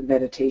developed a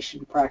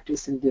meditation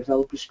practice and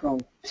developed a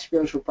strong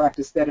spiritual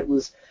practice, that it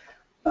was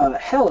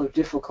hell of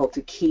difficult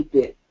to keep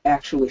it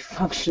actually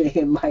functioning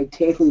in my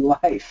daily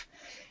life.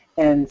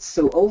 And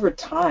so over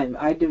time,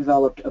 I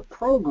developed a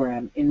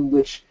program in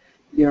which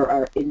there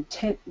are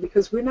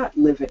because we're not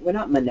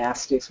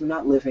monastics, we're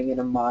not living in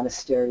a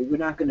monastery, we're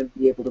not going to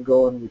be able to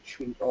go and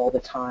retreat all the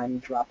time,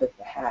 drop at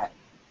the hat.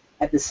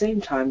 At the same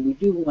time, we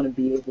do want to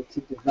be able to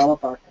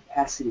develop our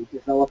capacity,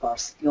 develop our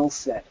skill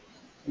set.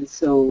 And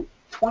so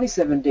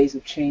 27 Days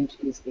of Change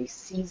is a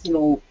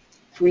seasonal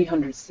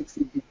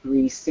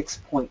 360-degree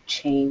 6-point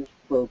change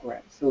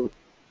program. So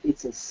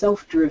it's a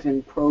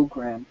self-driven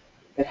program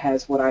that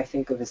has what I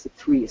think of as the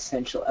 3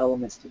 essential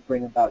elements to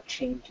bring about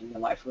change in your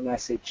life. When I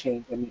say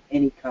change, I mean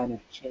any kind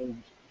of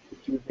change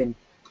that you've been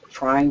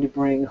trying to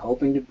bring,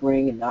 hoping to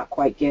bring, and not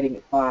quite getting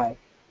it by.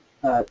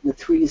 The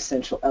 3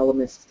 essential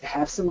elements is to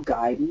have some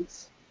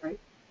guidance, right?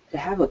 To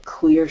have a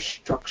clear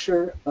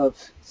structure of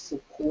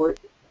support.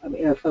 I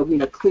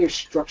mean a clear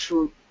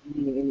structure,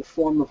 meaning in the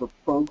form of a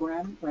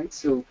program, right?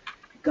 So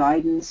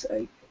guidance,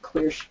 a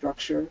clear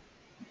structure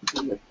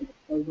in the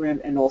program,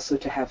 and also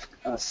to have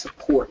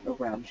support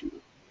around you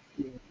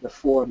in the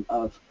form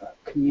of a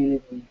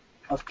community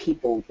of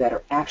people that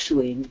are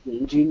actually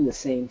engaging the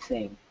same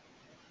thing.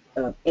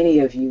 Any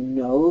of you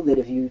know that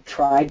if you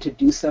tried to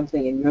do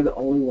something and you're the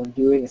only one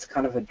doing, it's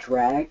kind of a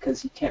drag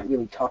because you can't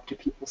really talk to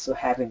people, so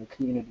having a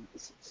community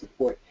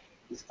support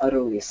is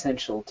utterly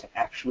essential to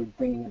actually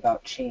bringing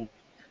about change.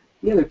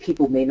 The other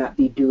people may not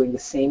be doing the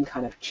same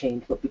kind of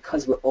change, but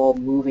because we're all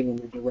moving in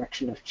the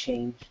direction of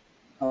change,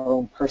 our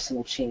own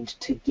personal change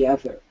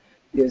together,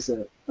 there's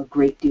a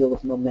great deal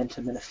of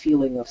momentum and a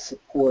feeling of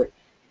support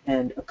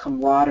and a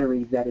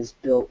camaraderie that is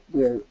built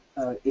where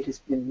it has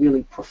been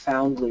really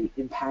profoundly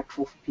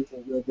impactful for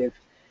people, where they've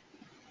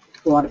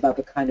thought about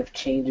the kind of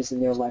changes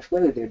in their life,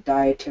 whether they're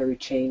dietary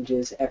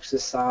changes,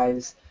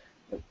 exercise,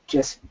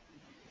 just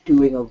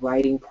doing a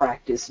writing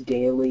practice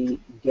daily,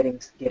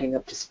 getting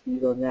up to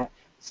speed on that,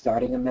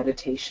 starting a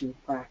meditation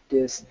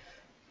practice,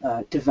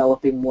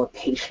 developing more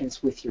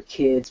patience with your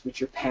kids, with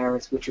your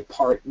parents, with your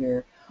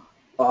partner,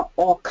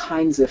 all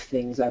kinds of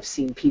things I've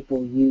seen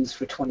people use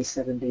for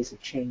 27 Days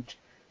of Change.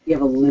 We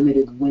have a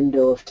limited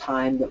window of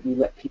time that we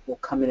let people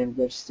come in and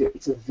register.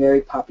 It's a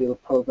very popular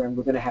program.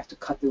 We're going to have to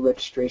cut the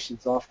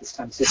registrations off this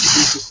time. So if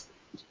you're interested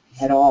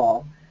at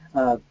all,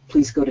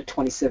 please go to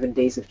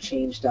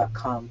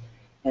 27daysofchange.com.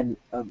 And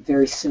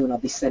very soon I'll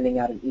be sending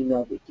out an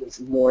email that gives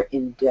more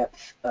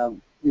in-depth,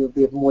 we'll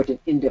be a more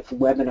in-depth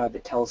webinar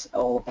that tells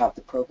all about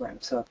the program.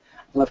 So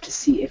I'd love to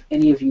see if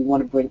any of you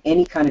want to bring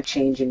any kind of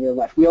change in your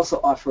life. We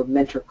also offer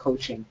mentor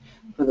coaching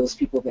for those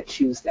people that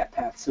choose that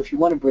path. So if you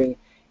want to bring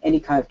any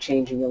kind of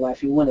change in your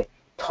life, you want to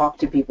talk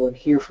to people and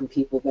hear from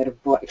people that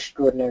have brought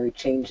extraordinary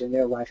change in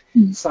their life,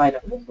 sign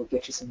up and we'll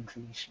get you some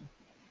information.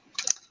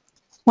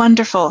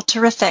 Wonderful,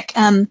 terrific.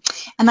 And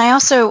I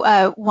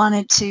also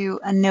wanted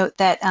to note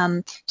that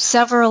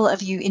several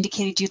of you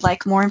indicated you'd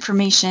like more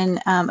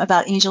information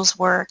about Angel's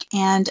work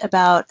and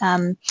about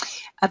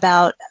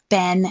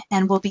Ben,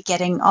 and we'll be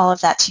getting all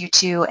of that to you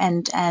too.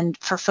 And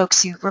for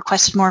folks who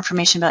requested more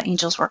information about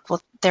Angel's work,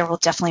 there will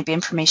definitely be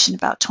information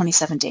about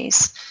 27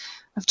 Days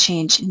of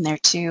Change in there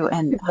too.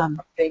 And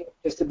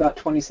just about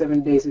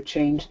 27 Days of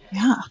Change.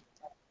 Yeah.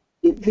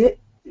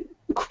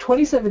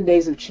 27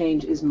 Days of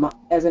Change is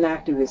as an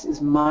activist is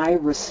my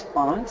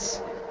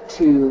response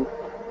to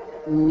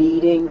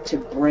needing to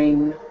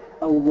bring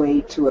a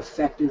way to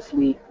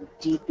effectively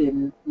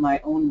deepen my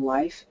own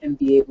life and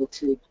be able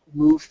to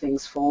move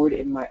things forward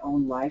in my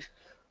own life,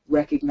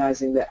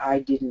 recognizing that I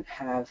didn't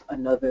have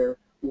another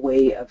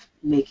way of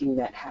making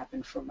that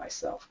happen for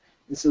myself.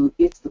 And so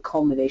it's the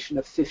culmination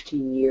of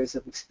 15 years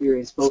of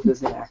experience, both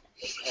as an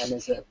activist and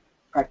as a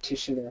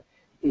practitioner.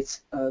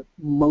 It's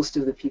most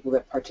of the people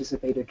that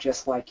participate are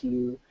just like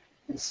you,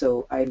 and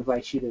so I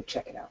invite you to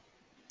check it out.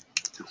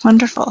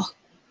 Wonderful.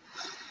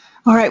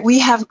 All right, we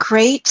have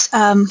great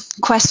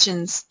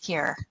questions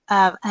here,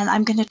 and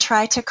I'm going to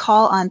try to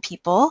call on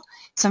people.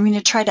 So I'm going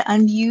to try to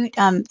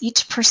unmute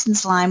each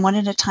person's line one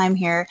at a time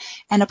here.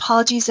 And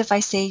apologies if I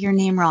say your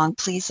name wrong.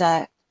 Please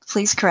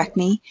correct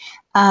me.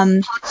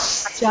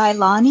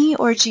 Jailani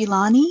or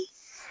Gilani?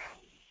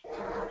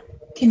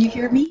 Can you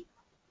hear me?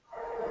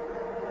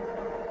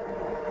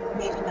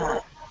 Maybe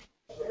not.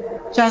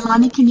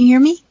 Jailani, can you hear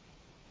me?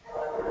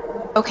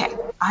 Okay,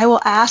 I will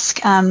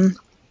ask on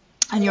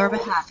your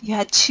behalf. You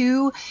had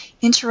two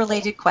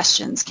interrelated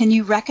questions. Can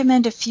you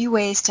recommend a few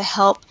ways to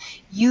help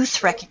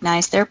youth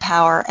recognize their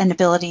power and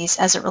abilities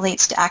as it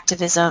relates to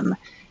activism?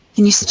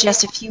 Can you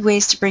suggest a few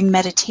ways to bring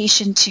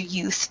meditation to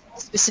youth,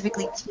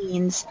 specifically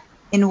teens,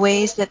 in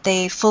ways that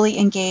they fully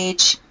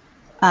engage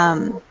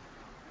or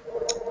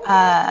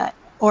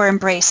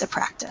embrace a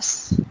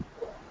practice?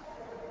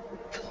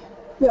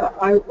 Yeah,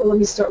 let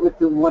me start with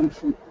the one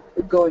from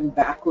going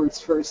backwards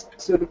first.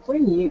 So to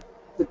bring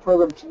the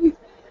program to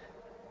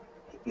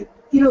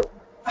youth,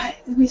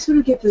 we sort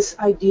of get this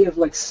idea of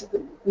like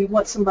we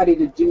want somebody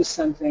to do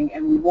something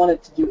and we want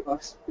it to do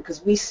us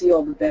because we see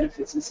all the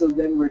benefits, and so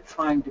then we're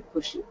trying to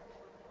push it.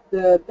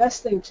 The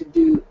best thing to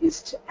do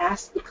is to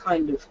ask the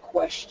kind of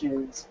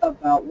questions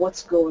about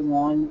what's going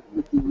on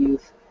with the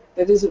youth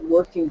that isn't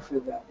working for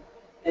them,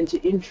 and to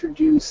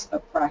introduce a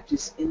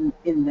practice in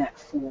that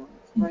form,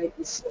 right?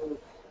 And so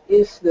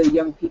if the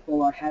young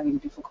people are having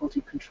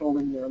difficulty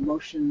controlling their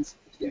emotions,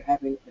 if they're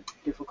having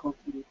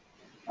difficulty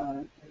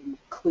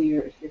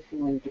clear, if they're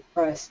feeling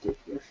depressed, if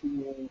they're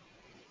feeling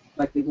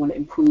like they want to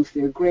improve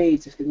their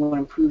grades, if they want to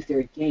improve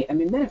their game. I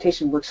mean,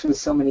 meditation works for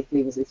so many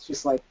things. It's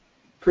just like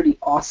pretty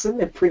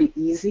awesome and pretty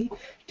easy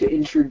to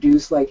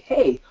introduce, like,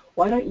 hey,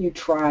 why don't you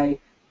try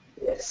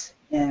this?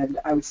 And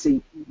I would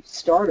say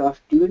start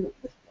off doing it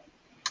with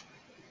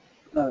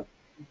them.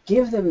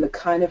 Give them the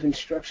kind of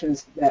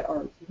instructions that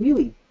are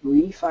really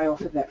brief. I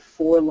offer that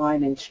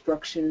 4-line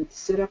instruction: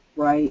 sit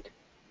upright,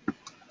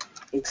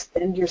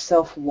 extend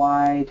yourself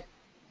wide,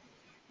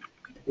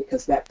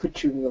 because that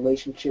puts you in a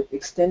relationship.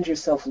 Extend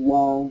yourself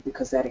long,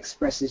 because that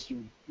expresses your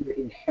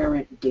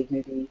inherent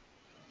dignity.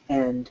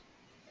 And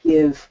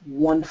give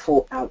one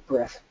full out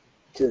breath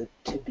to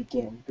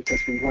begin,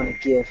 because we want to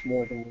give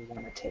more than we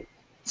want to take.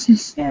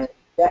 And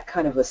that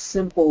kind of a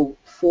simple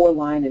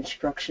 4-line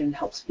instruction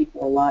helps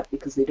people a lot,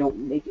 because they don't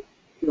make it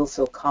feel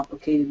so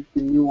complicated.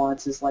 The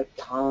nuances like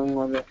tongue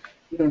on the,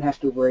 you don't have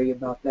to worry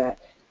about that.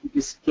 You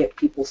just get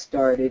people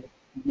started,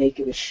 make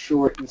it as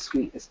short and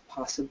sweet as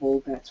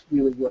possible. That's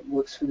really what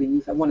works for the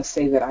youth. I want to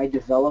say that I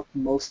developed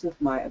most of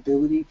my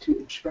ability to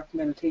instruct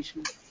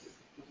meditation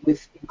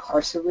with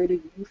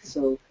incarcerated youth,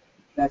 so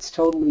that's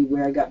totally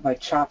where I got my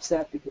chops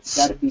at, because it's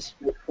got to be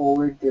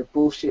straightforward. They're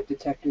bullshit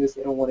detectors.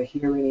 They don't want to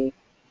hear any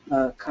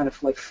kind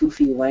of like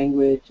foofy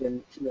language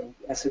and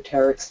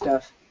esoteric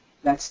stuff.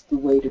 That's the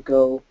way to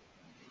go.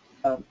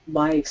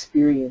 My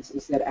experience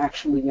is that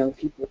actually young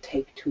people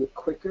take to it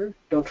quicker.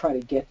 Don't try to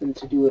get them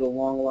to do it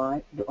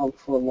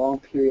for a long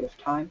period of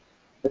time.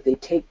 but they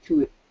take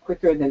to it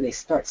quicker, and then they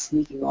start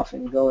sneaking off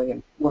and going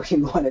and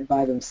working on it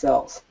by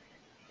themselves.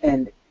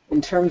 And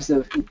in terms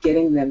of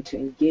getting them to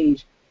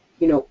engage,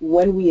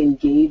 when we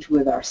engage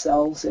with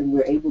ourselves and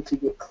we're able to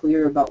get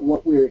clear about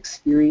what we're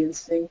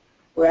experiencing,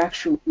 we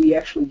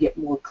actually get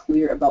more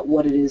clear about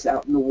what it is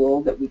out in the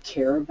world that we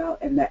care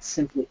about, and that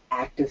simply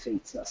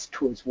activates us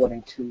towards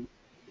wanting to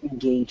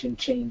engage and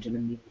change in a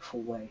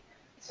meaningful way.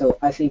 So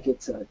I think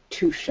it's a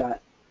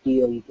two-shot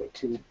deal. You get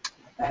to,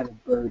 I have a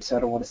bird, so I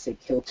don't want to say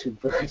kill two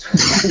birds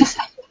with one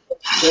stone.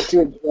 Get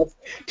to address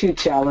two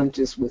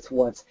challenges with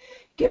once.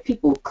 Get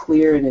people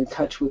clear and in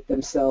touch with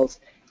themselves,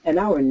 and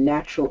our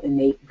natural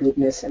innate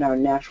goodness and our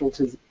natural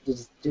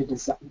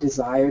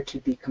desire to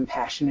be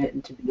compassionate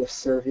and to be of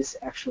service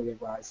actually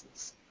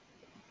arises.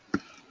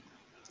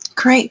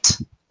 Great.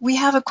 We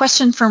have a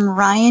question from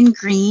Ryan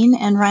Green,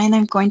 and Ryan,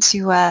 I'm going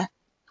to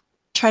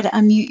try to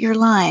unmute your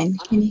line.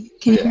 Can you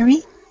hear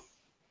me?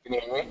 Can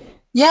you hear me?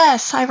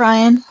 Yes. Hi,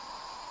 Ryan.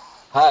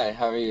 Hi,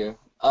 how are you?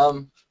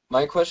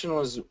 My question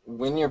was,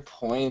 when your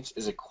point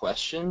is a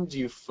question, do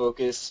you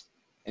focus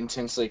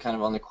intensely kind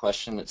of on the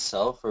question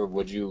itself, or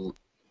would you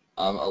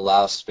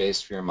allow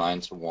space for your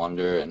mind to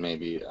wander and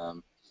maybe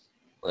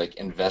like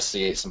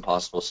investigate some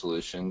possible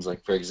solutions?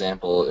 Like, for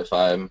example, if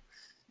I'm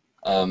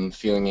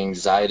feeling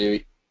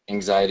anxiety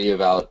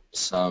about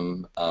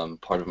some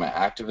part of my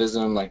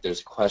activism, like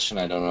there's a question,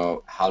 I don't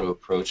know how to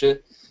approach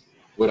it,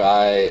 would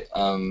I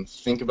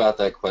think about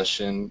that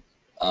question,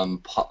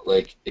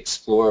 like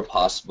explore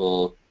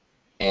possible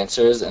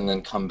answers and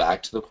then come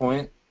back to the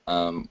point,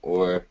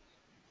 or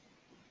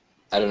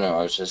I don't know,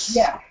 I was just...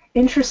 Yeah.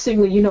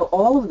 Interestingly,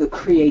 all of the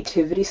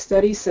creativity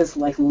study says,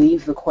 like,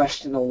 leave the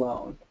question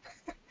alone,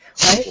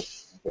 right?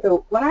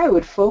 So what I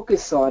would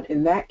focus on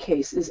in that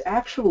case is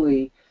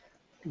actually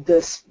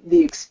the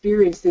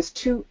experience. There's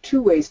two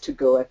ways to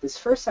go at this.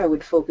 First, I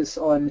would focus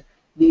on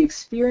the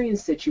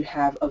experience that you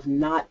have of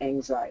not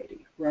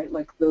anxiety, right?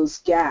 Like those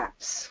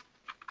gaps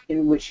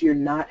in which you're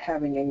not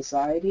having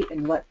anxiety,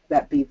 and let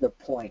that be the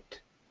point,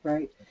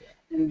 right?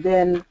 And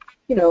then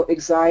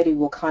anxiety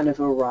will kind of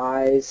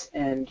arise,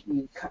 and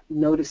you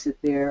notice it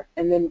there,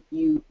 and then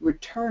you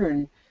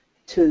return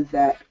to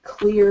that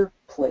clear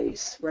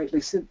place, right?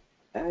 Like,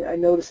 I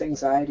notice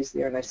anxiety is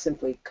there, and I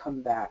simply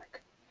come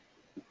back.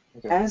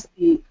 Okay.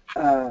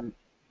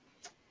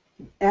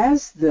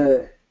 As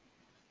the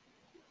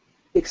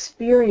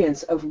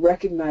experience of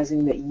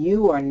recognizing that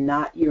you are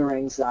not your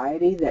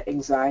anxiety, that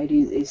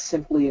anxiety is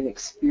simply an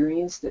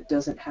experience that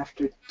doesn't have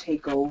to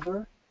take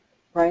over,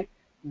 right?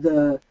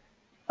 The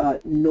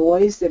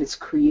noise that it's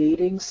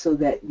creating so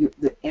that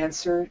the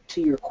answer to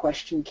your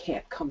question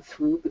can't come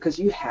through, because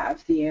you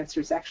have the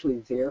answer, it's actually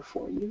there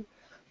for you,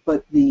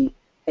 but the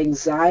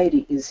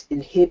anxiety is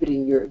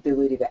inhibiting your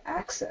ability to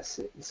access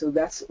it. And so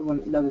that's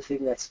another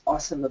thing that's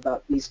awesome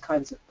about these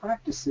kinds of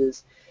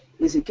practices,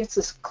 is it gets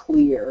us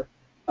clear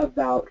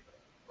about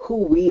who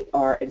we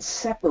are and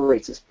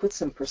separates us, puts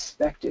some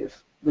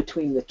perspective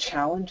between the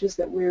challenges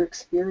that we're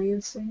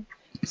experiencing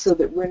so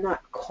that we're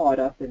not caught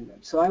up in them.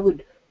 So I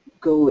would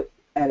go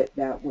at it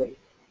that way.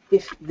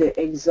 If the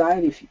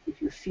anxiety,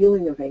 if your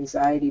feeling of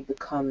anxiety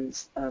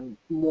becomes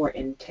more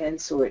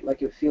intense, or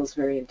like it feels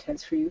very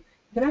intense for you, you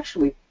can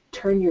actually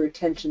turn your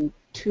attention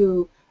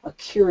to a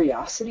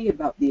curiosity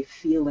about the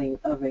feeling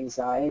of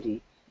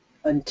anxiety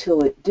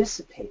until it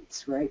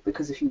dissipates, right?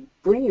 Because if you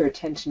bring your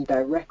attention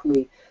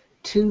directly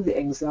to the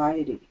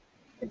anxiety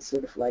and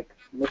sort of like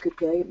look at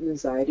the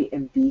anxiety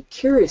and be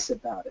curious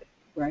about it,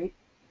 right?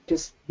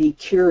 Just be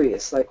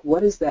curious, like,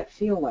 what does that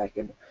feel like,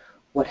 and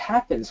what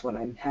happens when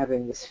I'm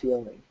having this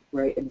feeling,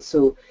 right? And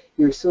so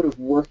you're sort of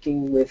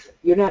working with,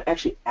 you're not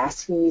actually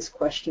asking these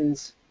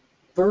questions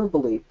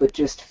verbally, but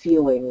just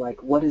feeling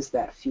like, what does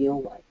that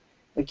feel like?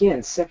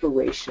 Again,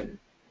 separation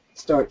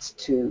starts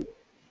to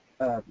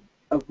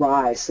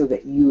arise so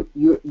that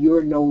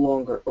you're no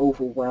longer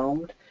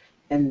overwhelmed,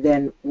 and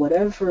then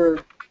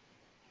whatever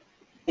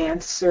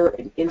answer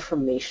and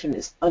information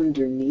is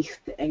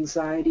underneath the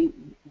anxiety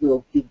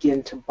will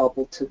begin to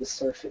bubble to the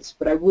surface.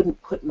 But I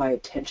wouldn't put my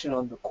attention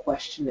on the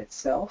question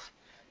itself.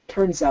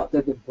 Turns out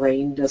that the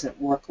brain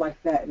doesn't work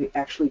like that. It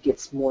actually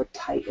gets more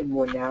tight and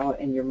more narrow,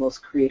 and your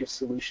most creative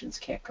solutions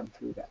can't come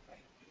through that way.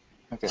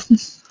 Okay.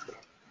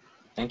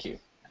 Thank you.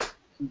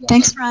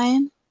 Thanks,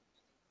 Ryan.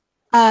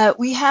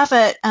 We have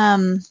a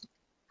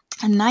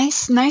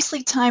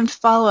nicely timed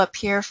follow-up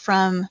here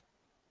from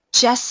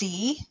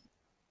Jesse.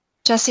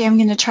 Jesse, I'm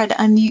going to try to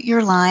unmute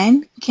your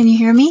line. Can you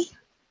hear me?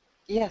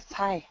 Yes,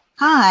 hi.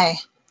 Hi.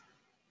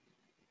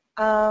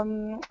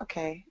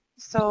 Okay,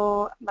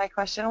 so my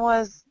question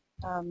was,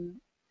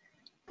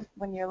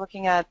 when you're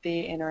looking at the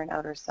inner and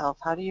outer self,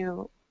 how do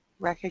you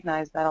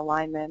recognize that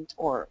alignment,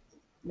 or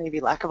maybe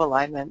lack of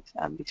alignment,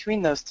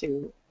 between those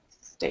two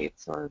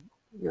states or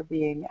your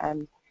being,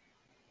 and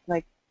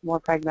like more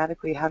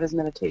pragmatically, how does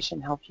meditation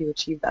help you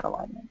achieve that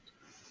alignment?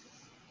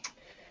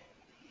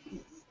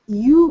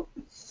 You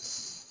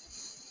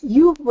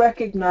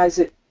recognize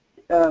it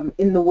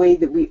in the way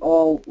that we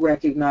all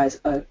recognize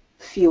a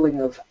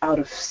feeling of out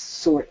of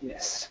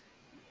sortness,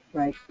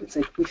 right? It's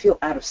like we feel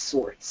out of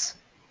sorts.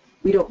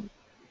 We don't,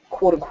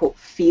 quote unquote,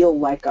 feel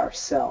like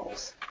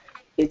ourselves.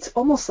 It's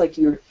almost like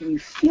you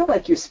feel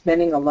like you're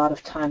spending a lot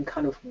of time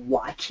kind of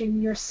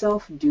watching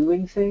yourself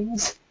doing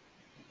things,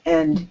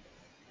 and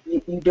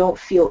you don't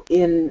feel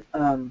in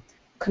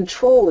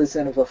control is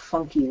kind of a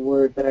funky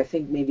word, but I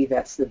think maybe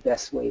that's the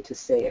best way to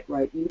say it,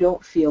 right? You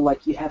don't feel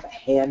like you have a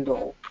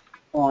handle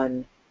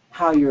on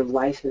how your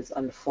life is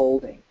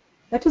unfolding.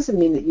 That doesn't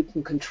mean that you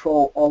can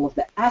control all of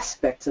the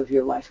aspects of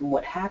your life and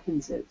what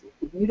happens is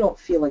you don't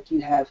feel like you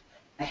have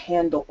a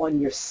handle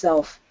on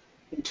yourself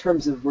in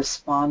terms of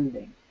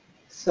responding.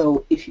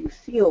 So if you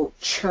feel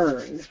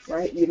churn,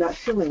 right, you're not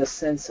feeling a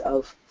sense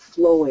of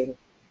flowing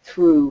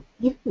through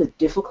even the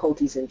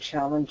difficulties and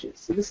challenges.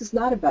 So this is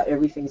not about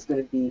everything's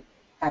going to be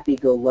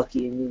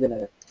happy-go-lucky and you're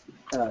going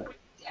to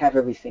have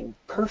everything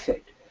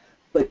perfect.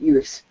 But your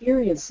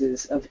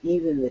experiences of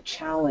even the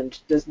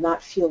challenge does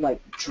not feel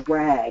like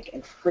drag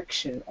and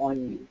friction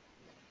on you,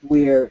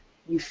 where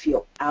you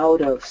feel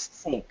out of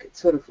sync. It's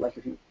sort of like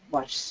if you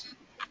watch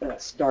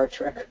Star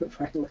Trek,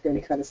 right, like any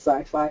kind of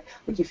sci-fi,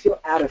 like you feel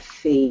out of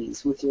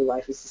phase with your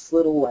life. It's this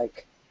little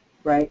like,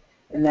 right,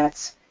 and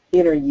that's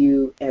inner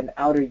you and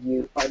outer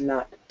you are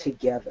not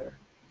together.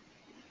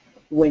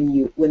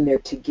 When they're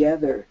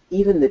together,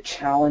 even the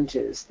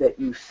challenges that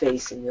you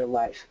face in your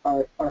life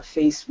are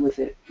faced with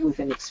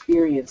an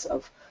experience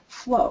of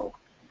flow.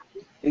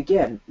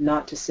 Again,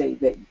 not to say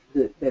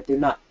that they're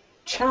not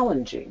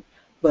challenging,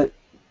 but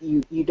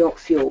you don't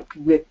feel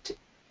ripped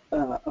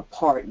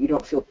apart. You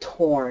don't feel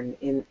torn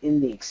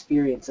in the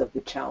experience of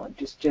the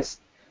challenge. It's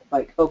just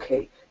like,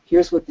 okay,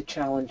 here's what the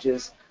challenge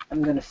is.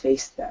 I'm going to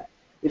face that.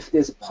 If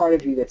there's a part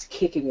of you that's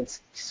kicking and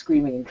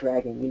screaming and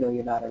dragging, you know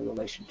you're not in a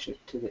relationship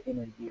to the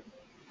inner you.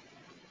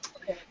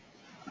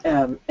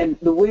 And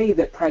the way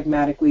that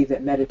pragmatically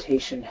that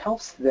meditation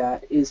helps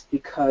that is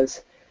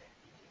because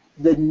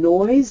the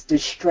noise,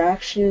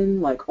 distraction,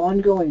 like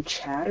ongoing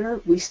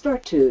chatter, we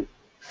start to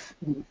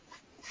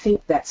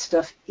think that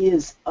stuff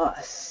is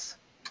us,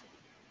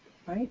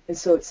 right? And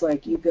so it's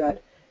like you got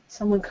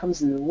someone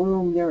comes in the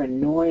room, they're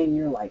annoying,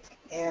 you're like,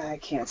 yeah, I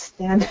can't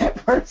stand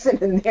that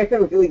person, and they're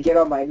going to really get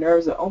on my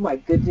nerves, and oh my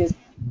goodness,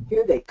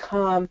 here they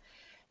come.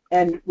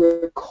 And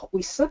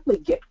we suddenly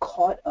get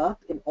caught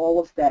up in all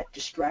of that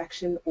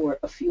distraction or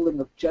a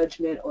feeling of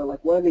judgment or like,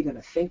 what are they going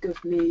to think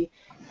of me?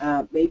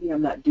 Maybe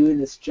I'm not doing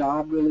this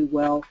job really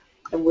well.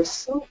 And we're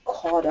so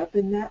caught up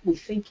in that, we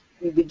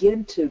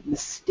begin to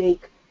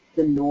mistake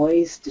the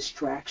noise,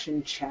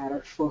 distraction,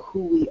 chatter for who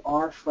we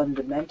are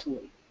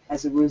fundamentally.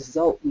 As a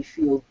result, we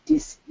feel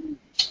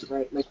dis-ease,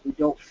 right? Like we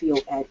don't feel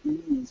at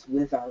ease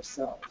with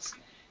ourselves.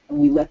 And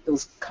we let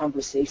those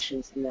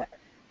conversations and that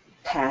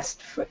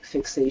past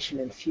fixation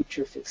and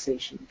future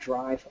fixation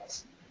drive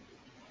us.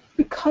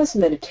 Because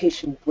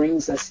meditation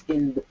brings us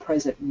in the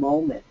present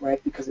moment,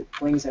 right, because it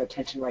brings our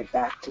attention right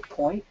back to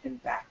point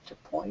and back to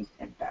point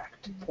and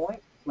back to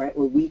point, right,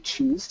 where we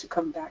choose to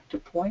come back to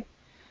point,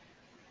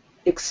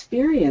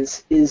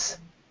 experience is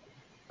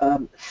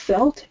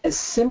felt as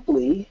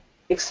simply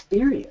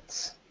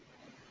experience.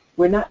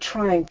 We're not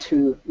trying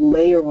to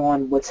layer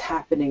on what's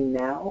happening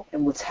now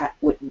and what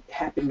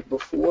happened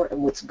before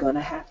and what's going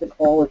to happen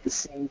all at the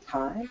same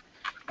time.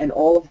 And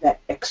all of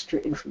that extra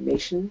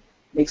information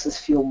makes us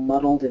feel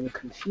muddled and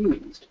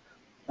confused.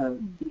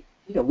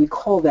 We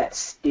call that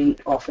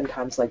state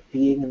oftentimes like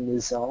being in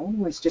the zone,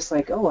 where it's just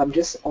like, oh, I'm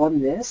just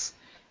on this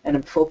and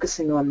I'm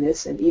focusing on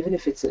this. And even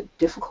if it's a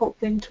difficult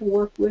thing to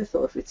work with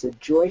or if it's a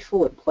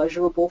joyful and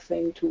pleasurable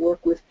thing to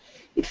work with,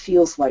 it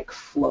feels like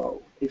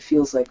flow. It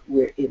feels like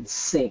we're in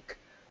sync.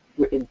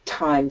 We're in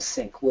time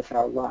sync with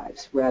our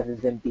lives rather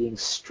than being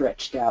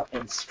stretched out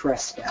and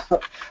stressed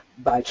out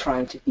by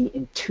trying to be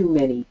in too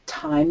many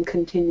time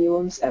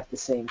continuums at the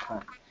same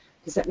time.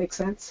 Does that make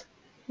sense?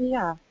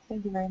 Yeah,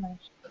 thank you very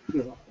much.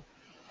 You're welcome.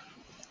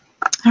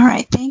 All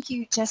right, thank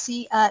you,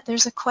 Jessie.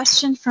 There's a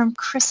question from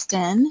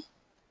Kristen.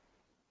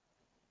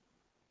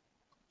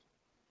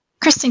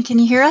 Kristen, can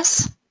you hear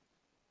us?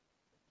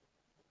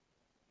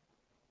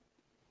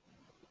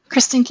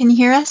 Kristen, can you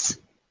hear us?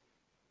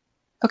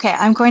 Okay,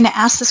 I'm going to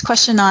ask this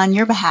question on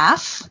your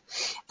behalf.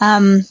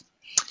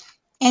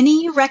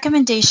 Any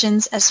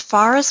recommendations as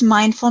far as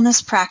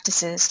mindfulness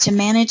practices to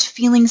manage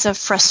feelings of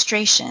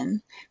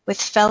frustration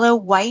with fellow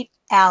white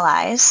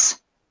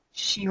allies?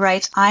 She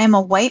writes, I am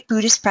a white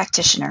Buddhist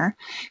practitioner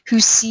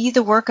who see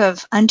the work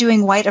of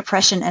undoing white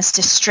oppression as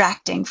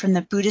distracting from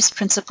the Buddhist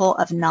principle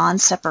of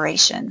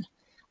non-separation.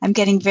 I'm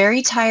getting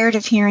very tired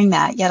of hearing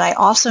that, yet I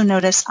also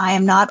notice I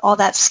am not all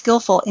that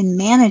skillful in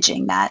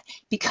managing that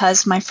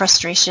because my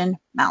frustration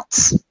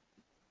mounts.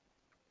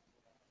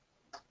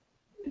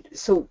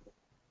 So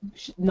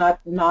not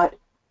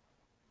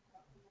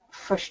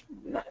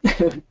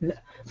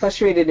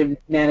frustrated in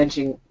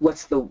managing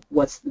what's the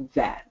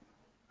that?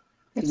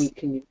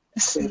 Can you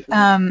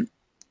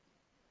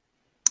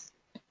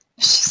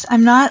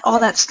I'm not all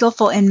that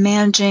skillful in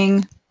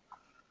managing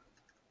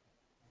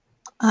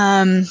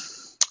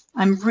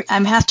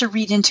I'm have to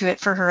read into it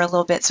for her a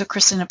little bit. So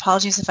Kristen,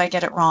 apologies if I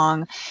get it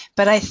wrong,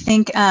 but I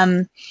think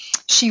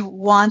she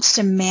wants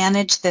to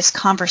manage this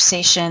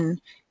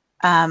conversation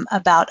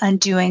about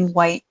undoing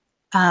white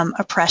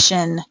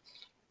oppression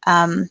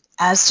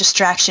as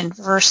distraction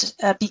versus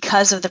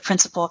because of the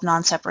principle of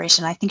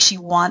non-separation. I think she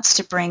wants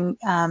to bring.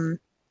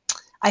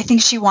 I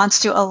think she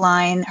wants to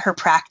align her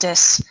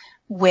practice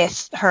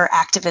with her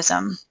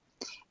activism.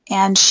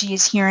 And she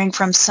is hearing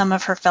from some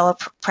of her fellow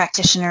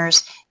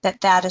practitioners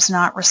that that is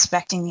not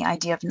respecting the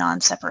idea of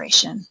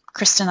non-separation.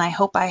 Kristen, I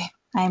hope I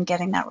am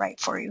getting that right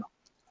for you.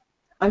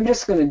 I'm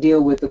just going to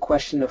deal with the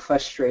question of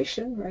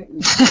frustration, right?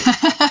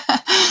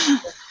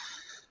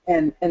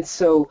 and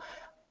so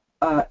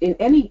in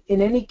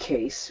any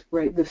case,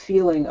 right, the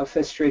feeling of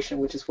frustration,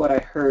 which is what I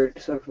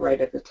heard sort of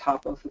right at the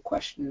top of the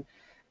question,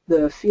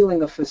 the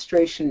feeling of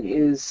frustration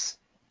is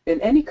in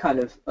any kind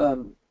of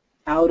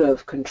out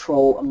of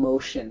control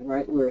emotion,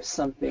 right, where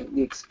something,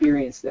 the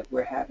experience that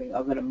we're having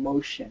of an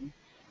emotion,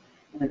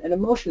 and an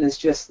emotion is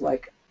just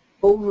like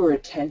over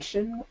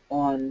attention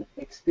on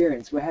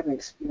experience. We're having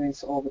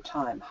experience all the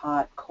time,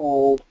 hot,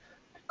 cold,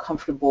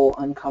 comfortable,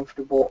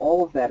 uncomfortable,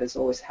 all of that is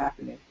always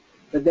happening.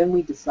 But then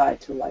we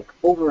decide to like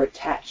over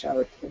attach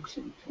our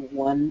attention to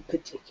one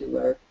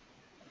particular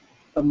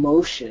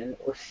emotion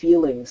or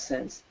feeling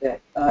sense that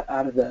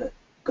out of the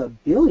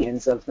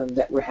billions of them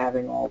that we're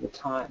having all the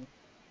time.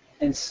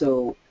 And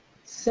so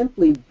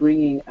simply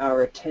bringing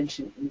our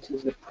attention into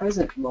the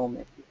present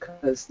moment,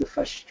 because the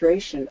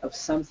frustration of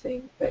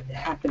something that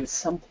happens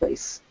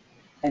someplace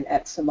and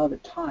at some other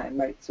time,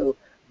 right? So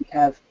we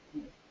have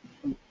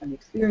an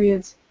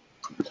experience,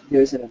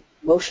 there's an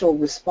emotional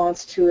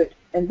response to it,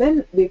 and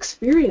then the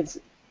experience,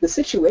 the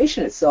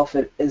situation itself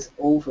is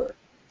over.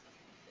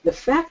 The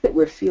fact that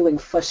we're feeling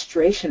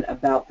frustration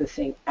about the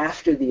thing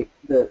after the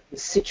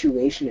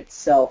situation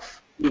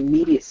itself, the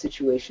immediate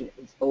situation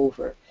is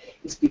over,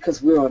 is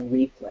because we're on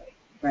replay,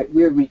 right?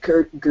 We're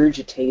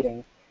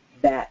regurgitating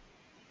that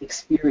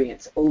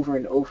experience over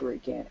and over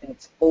again, and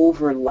it's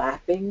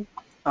overlapping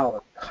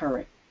our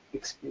current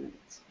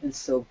experience. And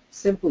so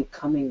simply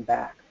coming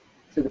back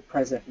to the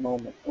present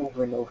moment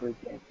over and over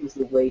again is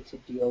the way to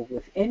deal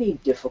with any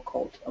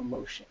difficult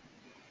emotion.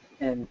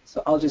 And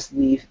so I'll just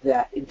leave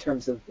that in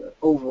terms of the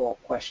overall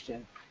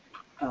question,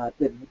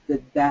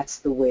 that's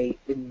the way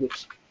in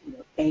which, you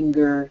know,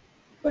 anger,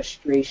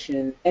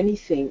 frustration,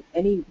 anything,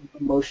 any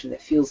emotion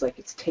that feels like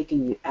it's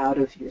taking you out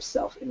of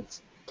yourself and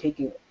it's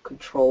taking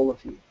control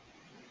of you,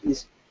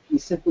 is we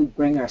simply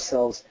bring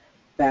ourselves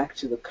back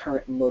to the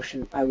current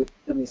emotion,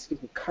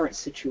 current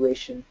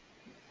situation.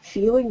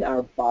 Feeling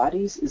our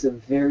bodies is a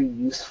very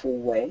useful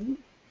way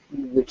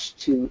in which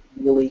to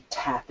really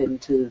tap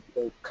into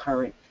the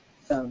current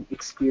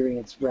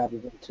experience rather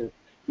than to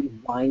be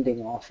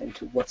winding off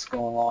into what's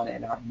going on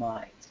in our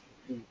minds,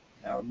 in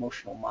our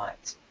emotional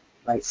minds,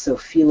 right? So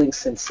feeling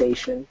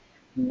sensation,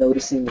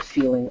 noticing the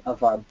feeling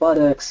of our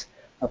buttocks,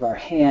 of our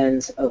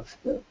hands, of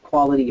the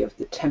quality of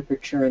the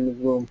temperature in the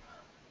room,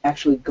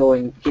 actually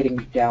getting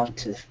down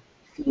to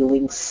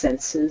feeling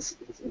senses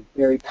is a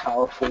very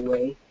powerful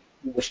way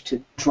in which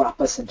to drop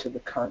us into the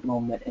current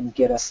moment and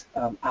get us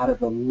out of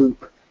the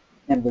loop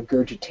and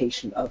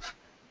regurgitation of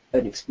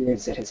an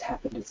experience that has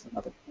happened at some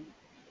other point.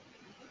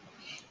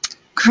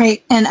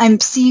 Great, and I'm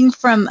seeing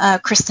from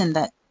Kristen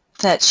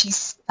that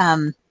she's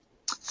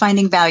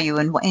finding value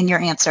in your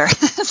answer.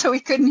 So we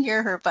couldn't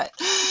hear her, but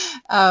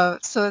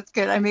so it's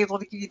good. I'm able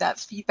to give you that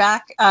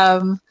feedback,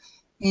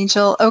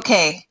 Angel.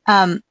 Okay,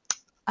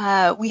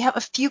 we have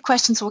a few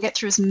questions. We'll get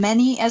through as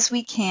many as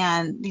we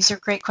can. These are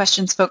great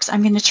questions, folks.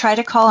 I'm going to try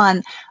to call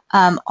on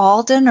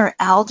Alden or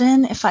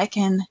Alden if I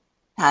can.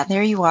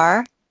 There you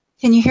are.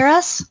 Can you hear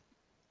us?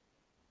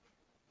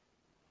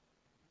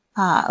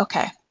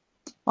 Okay.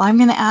 Well, I'm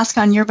going to ask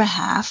on your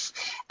behalf.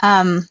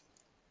 Let's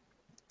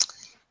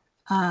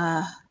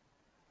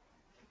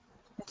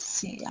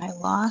see,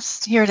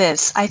 here it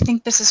is. I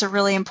think this is a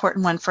really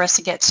important one for us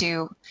to get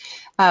to.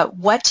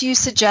 What do you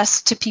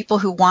suggest to people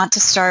who want to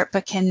start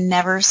but can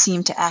never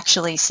seem to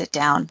actually sit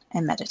down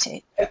and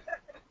meditate?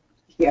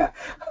 Yeah,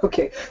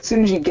 okay. As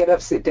soon as you get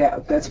up, sit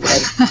down. That's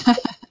right.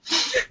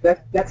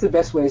 That's the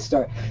best way to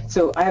start.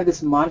 So I have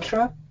this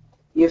mantra.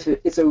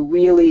 It's a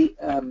really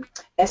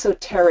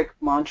esoteric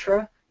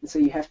mantra, and so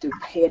you have to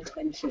pay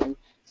attention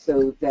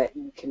so that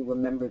you can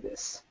remember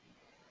this.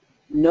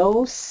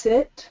 No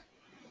sit,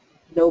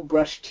 no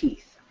brush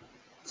teeth.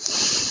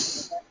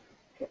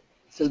 Okay.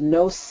 So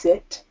no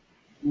sit,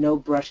 no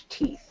brush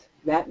teeth.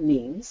 That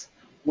means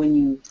when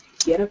you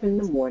get up in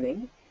the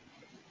morning,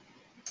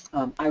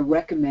 I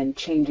recommend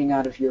changing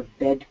out of your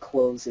bed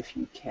clothes if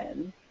you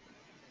can.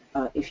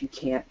 If you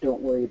can't,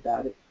 don't worry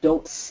about it.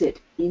 Don't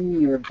sit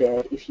in your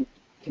bed if you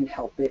can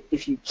help it.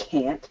 If you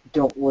can't,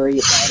 don't worry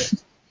about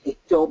it.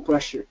 Don't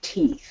brush your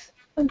teeth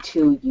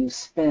until you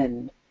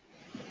spend,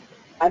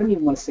 I don't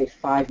even want to say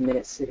 5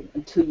 minutes sitting,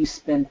 until you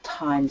spend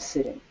time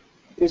sitting.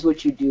 Here's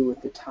what you do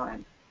with the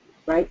time,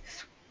 right?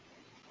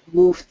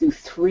 Move through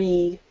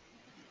 3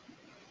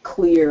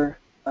 clear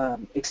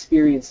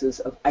experiences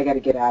of, I got to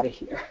get out of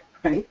here,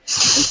 right? And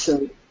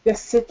so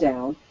just sit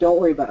down. Don't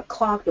worry about a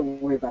clock.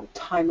 Don't worry about a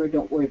timer.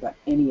 Don't worry about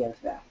any of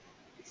that.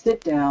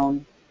 Sit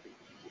down.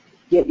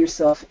 Get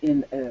yourself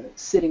in a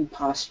sitting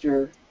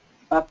posture,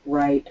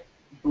 upright,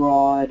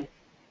 broad,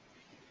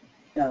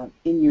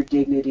 in your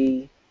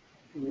dignity,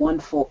 one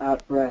full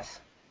out breath,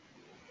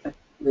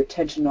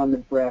 retention on the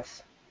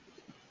breath.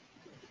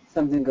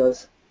 Something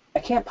goes, I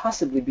can't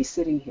possibly be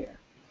sitting here.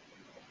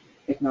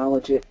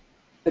 Acknowledge it,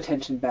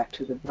 attention back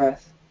to the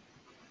breath.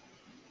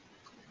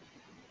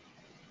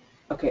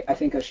 Okay, I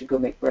think I should go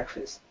make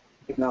breakfast.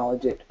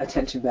 Acknowledge it,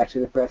 attention back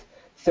to the breath.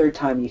 Third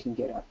time you can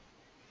get up.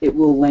 It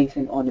will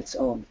lengthen on its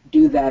own.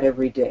 Do that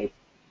every day.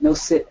 No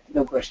sit,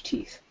 no brush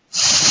teeth.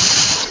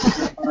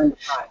 Find the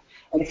time.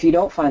 And if you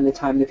don't find the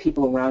time, the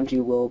people around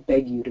you will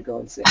beg you to go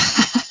and sit.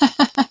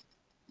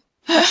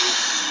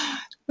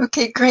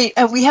 Okay, great.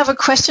 We have a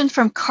question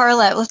from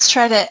Carla. Let's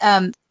try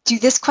to do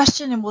this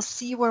question, and we'll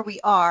see where we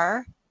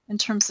are in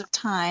terms of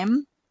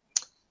time.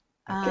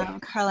 Okay.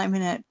 Carla, I'm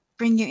going to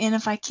bring you in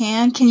if I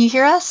can. Can you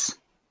hear us?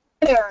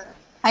 There.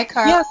 Hi,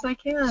 Carla. Yes, I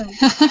can.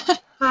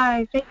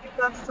 Hi, thank you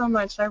both so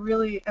much. I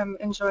really am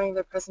enjoying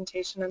the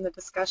presentation and the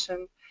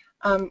discussion.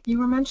 You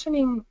were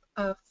mentioning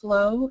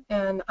flow,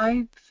 and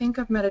I think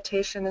of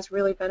meditation as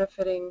really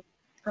benefiting,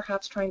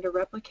 perhaps trying to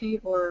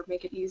replicate or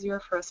make it easier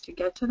for us to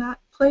get to that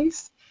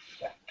place.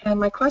 And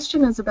my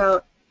question is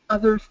about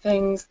other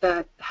things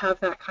that have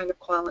that kind of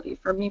quality.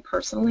 For me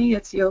personally,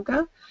 it's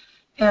yoga.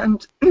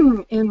 And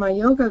in my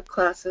yoga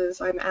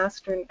classes, I'm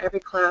asked in every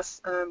class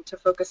to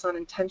focus on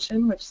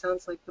intention, which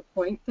sounds like the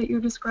point that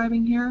you're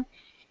describing here.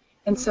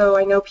 And so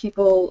I know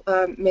people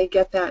may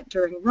get that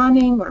during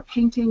running or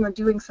painting or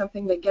doing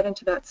something, they get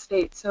into that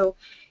state. So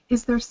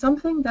is there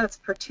something that's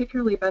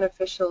particularly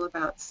beneficial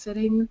about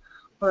sitting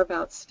or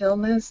about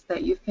stillness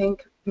that you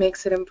think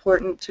makes it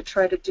important to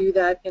try to do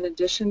that in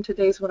addition to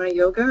days when I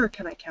yoga, or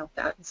can I count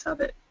that and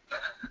sub it?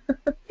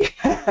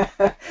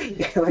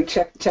 Yeah, like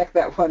check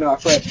that one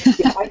off, right?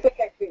 Yeah, I think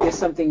there's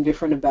something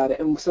different about it.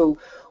 And so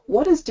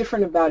what is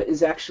different about it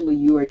is actually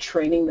you are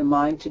training the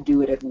mind to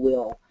do it at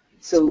will.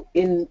 So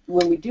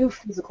when we do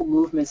physical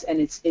movements and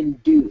it's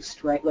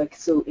induced, right? Like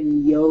so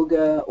in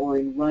yoga or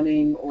in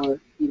running or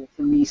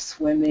for me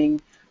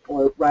swimming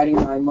or riding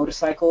my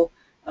motorcycle,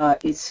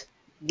 it's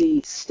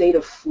the state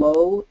of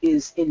flow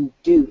is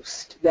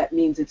induced. That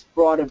means it's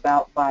brought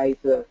about by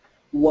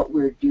what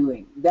we're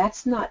doing.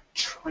 That's not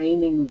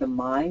training the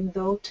mind,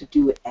 though, to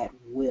do it at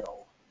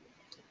will,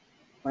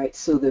 right?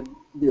 So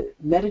the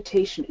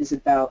meditation is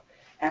about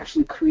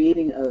actually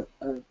creating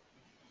a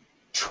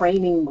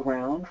training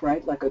ground,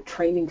 right, like a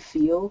training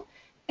field,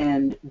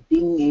 and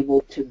being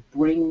able to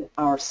bring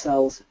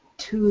ourselves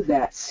to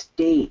that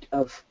state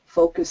of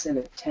focus and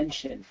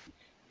attention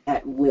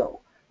at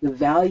will. The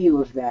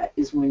value of that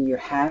is when you're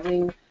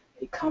having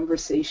a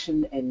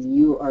conversation and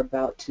you are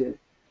about to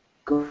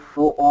go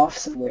off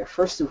somewhere.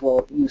 First of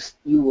all,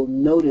 you will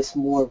notice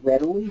more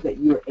readily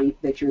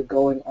that you're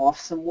going off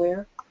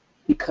somewhere,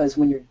 because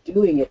when you're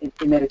doing it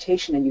in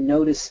meditation and you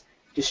notice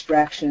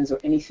distractions or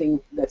anything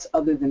that's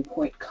other than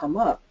point come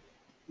up,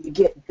 you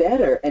get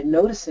better at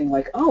noticing,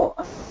 like, oh,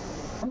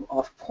 I'm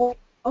off point.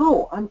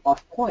 Oh, I'm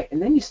off point.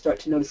 And then you start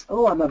to notice,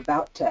 oh, I'm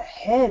about to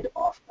head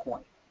off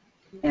point.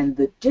 And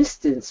the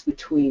distance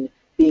between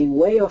being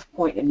way off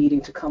point and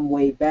needing to come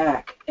way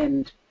back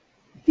and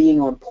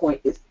being on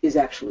point is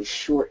actually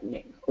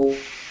shortening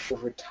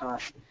over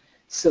time.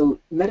 So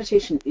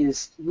meditation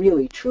is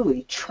really,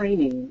 truly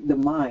training the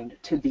mind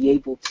to be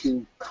able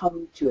to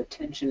come to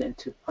attention and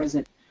to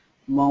present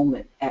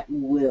moment at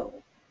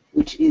will,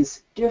 which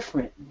is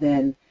different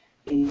than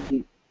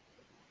a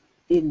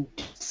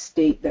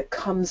state that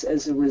comes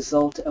as a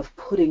result of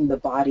putting the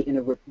body in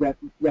a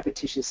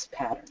repetitious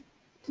pattern.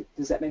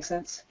 Does that make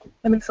sense?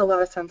 That makes a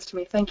lot of sense to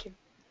me. Thank you.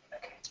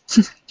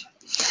 Okay.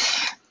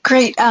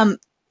 Great.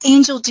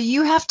 Angel, do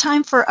you have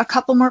time for a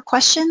couple more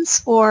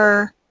questions,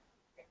 or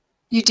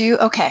you do?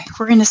 Okay,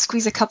 we're going to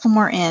squeeze a couple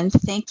more in.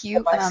 Thank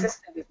you. My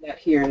assistant is not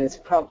here, and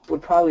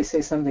would probably say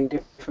something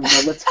different,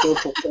 but let's go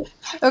for it.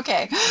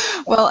 Okay.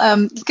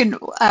 Well, you can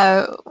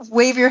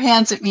wave your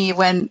hands at me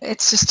when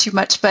it's just too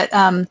much. But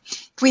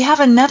we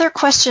have another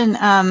question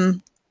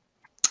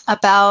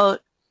about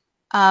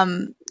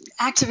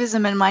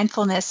activism and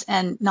mindfulness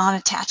and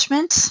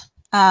non-attachment.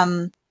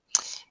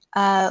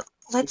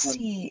 Let's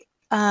see.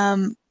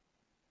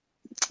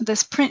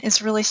 This print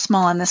is really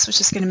small on this, which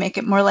is going to make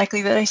it more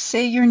likely that I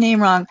say your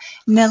name wrong.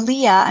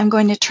 Nalia, I'm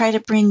going to try to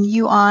bring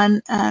you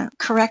on.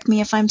 Correct me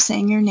if I'm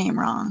saying your name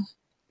wrong.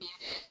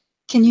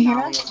 Can you hear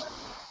us?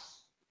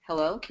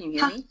 Hello, can you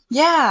hear me?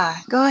 Yeah,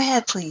 go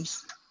ahead,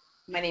 please.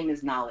 My name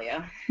is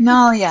Nalia.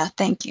 Nalia,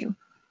 thank you.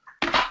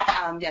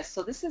 Yes,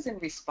 so this is in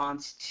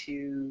response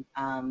to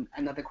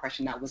another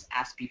question that was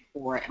asked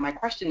before. And my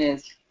question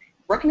is,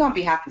 working on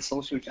behalf of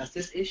social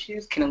justice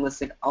issues can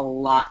elicit a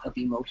lot of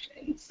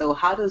emotion. So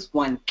how does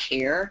one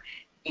care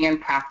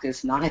and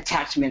practice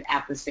non-attachment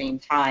at the same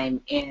time?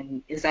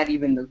 And is that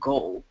even the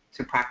goal,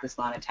 to practice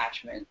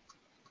non-attachment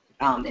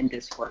in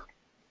this work?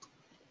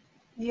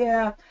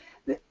 Yeah.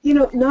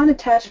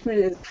 Non-attachment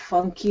is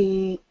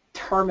funky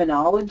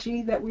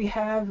terminology that we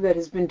have that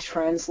has been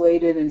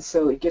translated, and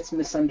so it gets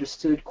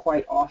misunderstood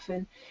quite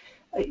often.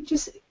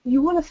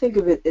 You want to think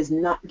of it as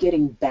not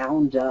getting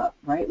bound up,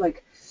 right?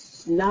 Like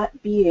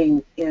not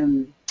being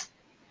in.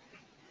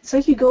 It's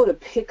like you go to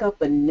pick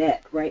up a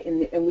net, right?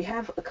 And we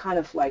have a kind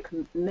of like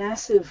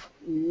massive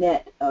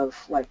net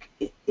of like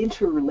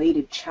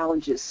interrelated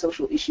challenges,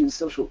 social issues,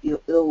 social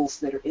ills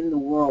that are in the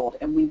world,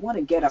 and we want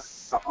to get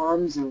our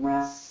arms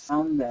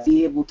around them,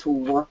 be able to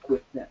work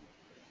with them,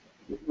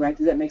 right?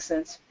 Does that make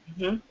sense?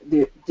 Mm-hmm.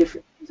 The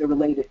different things are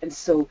related, and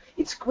so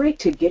it's great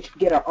to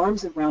get our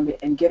arms around it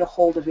and get a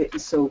hold of it,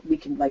 and so we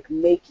can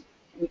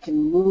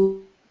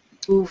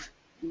move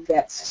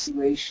that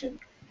situation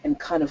and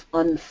kind of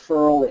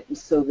unfurl it, and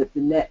so that the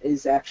net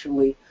is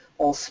actually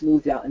all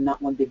smoothed out and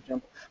not one big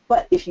jumble.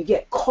 But if you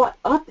get caught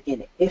up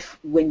in it,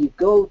 when you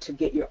go to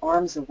get your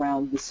arms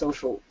around the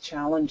social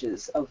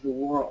challenges of the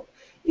world,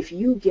 if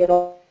you get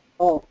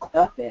all caught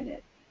up in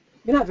it,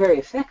 you're not very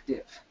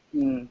effective.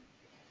 Mm.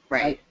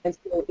 Right. And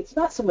so it's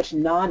not so much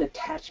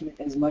non-attachment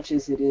as much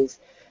as it is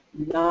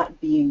not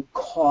being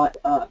caught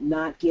up,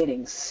 not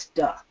getting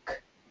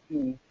stuck.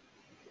 Mm.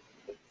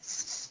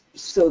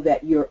 So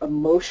that your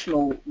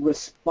emotional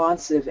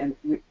responses and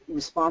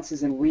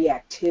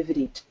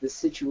reactivity to the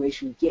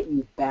situation get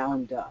you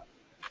bound up,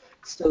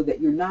 so that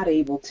you're not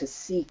able to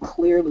see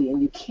clearly, and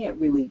you can't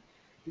really.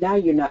 Now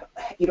you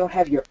don't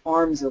have your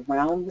arms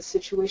around the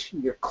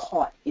situation. You're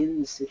caught in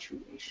the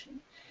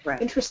situation.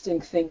 Right. Interesting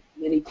thing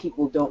many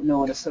people don't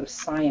know on a sort of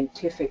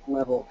scientific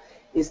level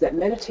is that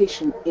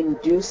meditation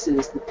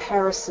induces the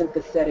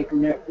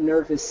parasympathetic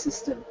nervous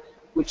system,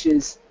 which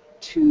is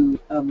to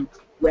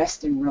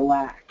rest and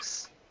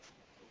relax.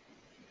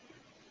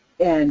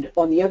 And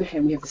on the other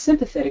hand, we have the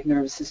sympathetic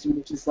nervous system,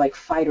 which is like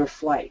fight or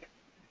flight.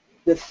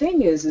 The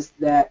thing is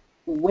that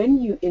when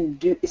you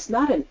induce, it's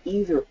not an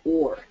either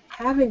or.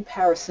 Having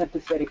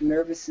parasympathetic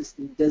nervous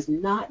system does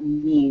not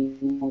mean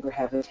we no longer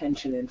have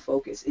attention and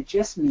focus. It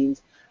just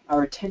means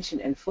our attention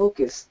and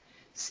focus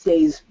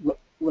stays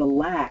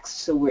relaxed,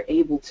 so we're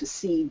able to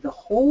see the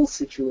whole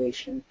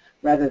situation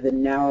rather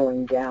than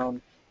narrowing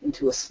down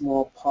into a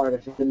small part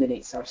of it.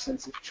 Eliminates our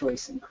sense of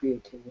choice and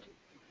creativity.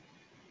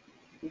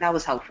 That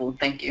was helpful.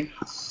 Thank you.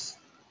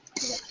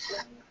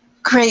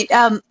 Great.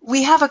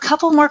 We have a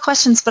couple more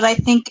questions, but I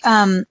think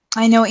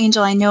I know,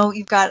 Angel. I know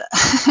you've got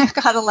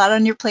got a lot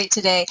on your plate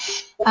today.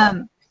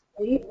 Can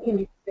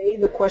you say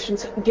the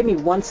questions? Give me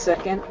 1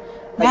 second.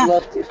 Yeah. I'd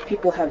love to, if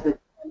people have the.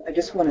 I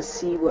just want to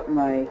see what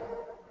my.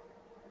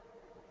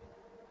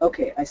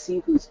 Okay, I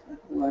see who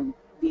I'm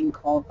being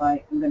called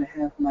by. I'm going to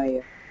have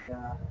my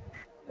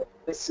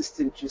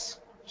assistant just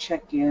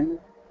check in.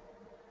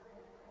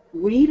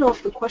 Read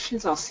off the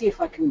questions. I'll see if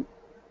I can.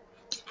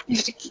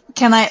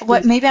 Can I?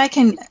 Maybe I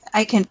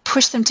can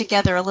push them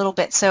together a little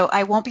bit. So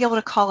I won't be able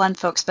to call on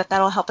folks, but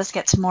that'll help us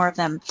get to more of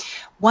them.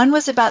 One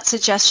was about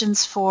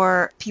suggestions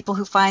for people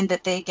who find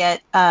that they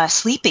get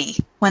sleepy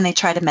when they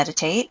try to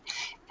meditate,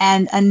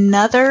 and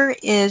another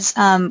is,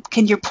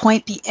 can your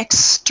point be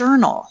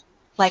external,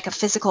 like a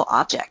physical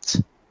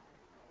object?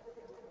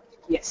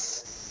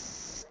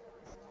 Yes.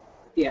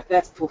 Yeah,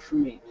 that's full for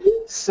me.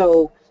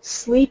 So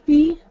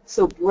sleepy.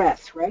 So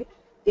breath, right?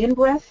 In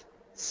breath,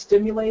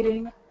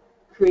 stimulating.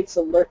 Creates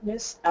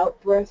alertness, out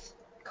breath,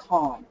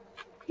 calm.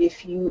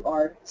 If you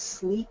are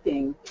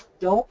sleeping,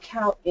 don't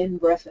count in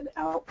breath and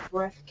out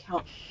breath,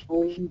 count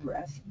in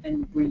breath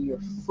and bring your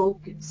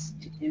focus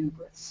to in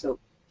breath. So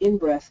in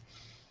breath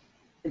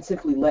and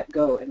simply let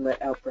go and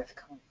let out breath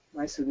come.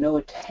 Right? So no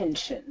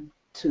attention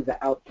to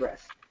the out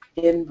breath.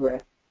 In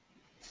breath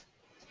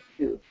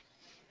to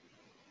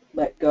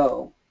let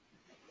go.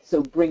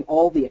 So bring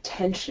all the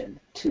attention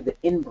to the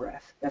in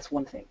breath. That's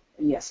one thing.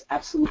 And yes,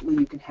 absolutely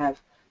you can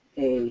have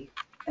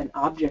an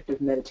object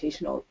of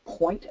meditation or a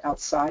point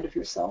outside of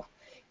yourself.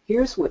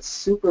 Here's what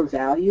super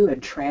value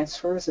and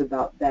transfers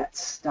about that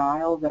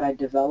style that I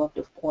developed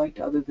of point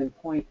other than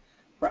point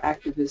for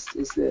activists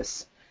is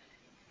this.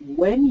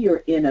 When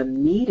you're in a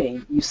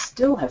meeting, you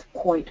still have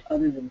point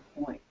other than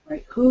point,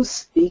 right? Who's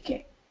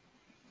speaking?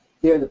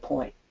 They're the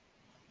point,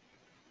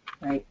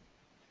 right?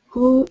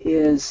 Who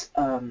is,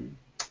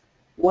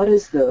 what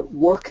is the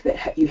work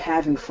that you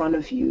have in front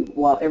of you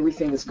while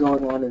everything is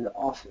going on in the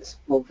office?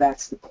 Well,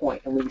 that's the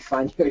point. And when you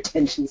find your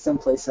attention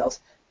someplace else,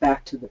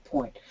 back to the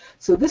point.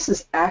 So this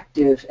is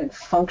active and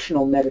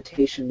functional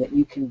meditation that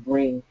you can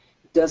bring.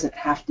 It doesn't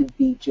have to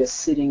be just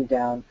sitting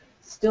down.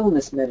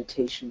 Stillness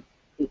meditation,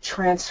 it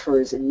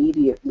transfers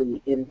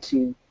immediately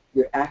into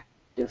your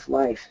active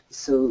life,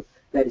 so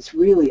that it's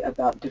really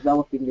about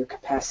developing your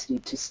capacity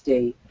to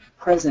stay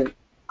present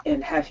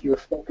and have your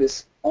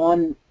focus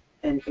on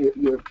and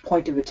your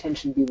point of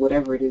attention be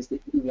whatever it is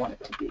that you want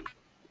it to be.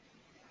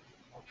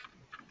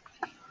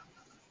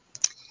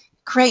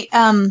 Great.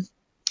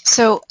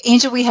 So,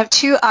 Angel, we have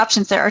two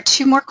options. There are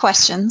two more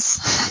questions.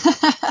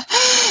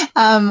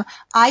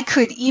 I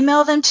could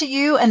email them to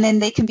you, and then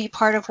they can be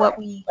part of what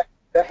we...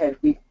 Go ahead.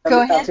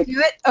 Go ahead, do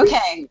it?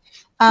 Okay.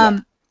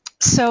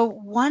 So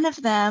one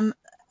of them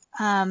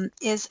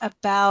is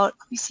about,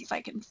 let me see if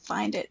I can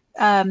find it,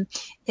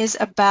 is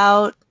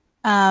about,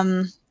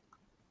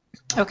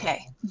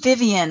 okay,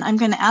 Vivian, I'm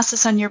going to ask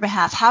this on your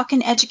behalf. How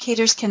can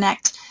educators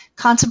connect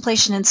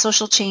contemplation and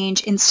social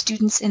change in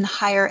students in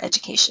higher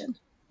education?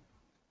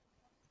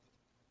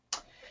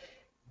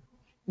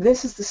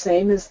 This is the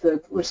same as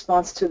the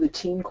response to the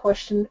teen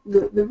question.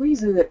 The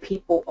reason that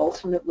people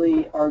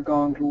ultimately are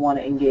going to want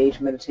to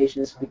engage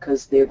meditation is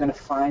because they're going to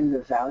find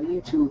the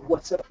value to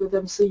what's up for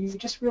them. So you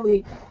just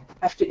really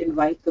have to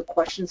invite the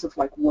questions of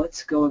like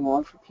what's going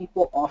on for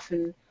people.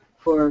 Often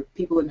for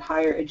people in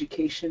higher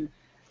education,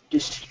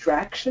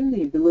 distraction,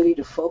 the ability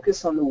to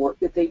focus on the work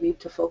that they need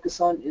to focus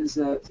on is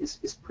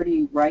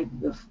pretty ripe.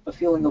 A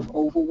feeling of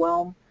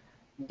overwhelm.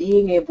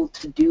 Being able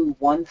to do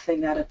one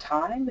thing at a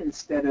time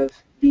instead of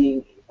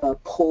being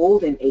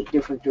pulled in 8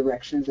 different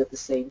directions at the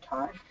same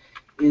time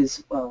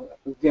is a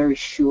very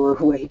sure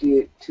way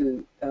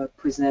to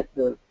present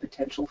the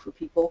potential for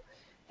people.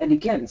 And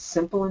again,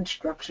 simple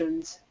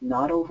instructions,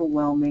 not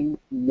overwhelming,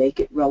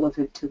 make it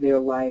relevant to their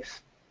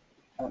life.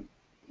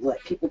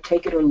 Let people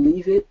take it or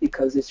leave it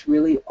because it's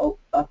really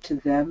up to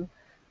them.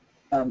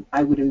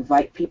 I would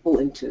invite people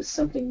into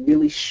something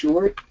really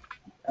short,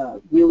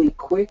 really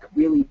quick,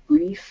 really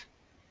brief.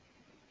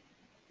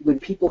 When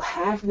people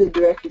have the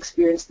direct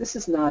experience, this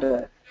is not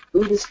a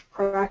Buddhist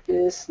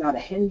practice, not a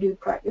Hindu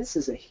practice,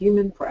 this is a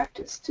human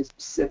practice to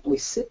simply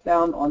sit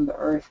down on the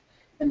earth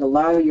and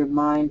allow your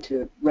mind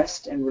to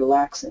rest and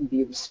relax and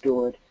be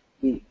restored.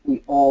 We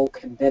all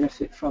can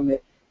benefit from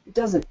it. It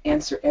doesn't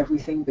answer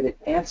everything, but it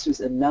answers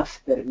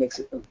enough that it makes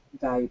it of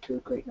value to a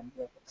great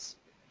number of us.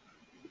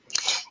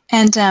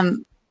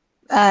 And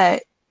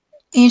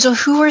Angel,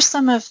 who are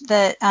some of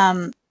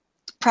the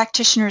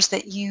practitioners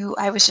that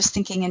I was just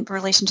thinking in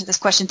relation to this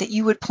question, that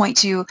you would point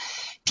to,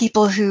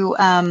 people who,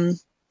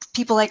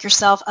 people like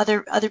yourself,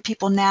 other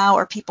people now,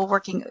 or people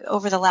working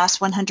over the last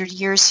 100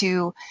 years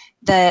who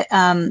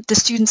the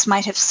students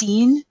might have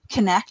seen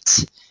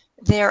connect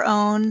their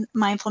own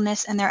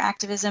mindfulness and their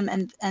activism,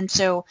 and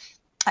so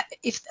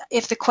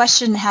if the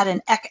question had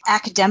an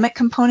academic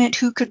component,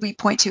 who could we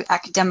point to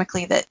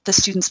academically that the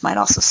students might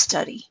also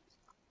study?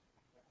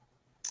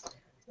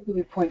 Who could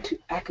we point to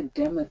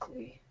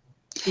academically?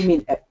 You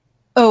mean?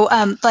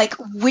 Like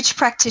which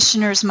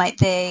practitioners might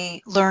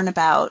they learn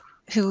about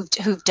who've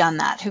done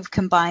that, who've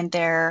combined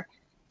their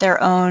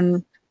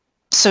own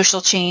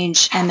social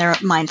change and their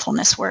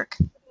mindfulness work?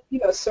 You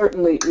know,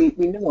 certainly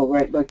we know,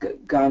 right? Like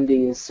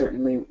Gandhi is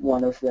certainly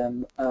one of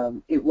them.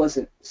 It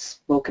wasn't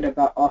spoken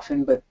about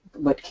often,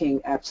 but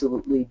King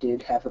absolutely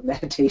did have a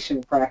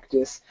meditation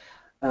practice.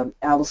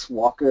 Alice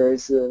Walker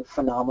is a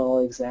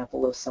phenomenal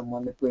example of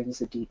someone that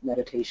brings a deep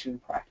meditation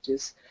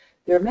practice.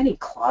 There are many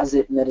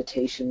closet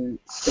meditation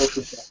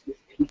social justice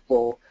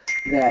people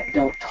that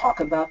don't talk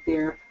about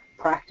their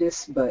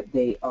practice, but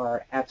they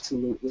are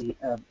absolutely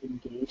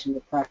engaged in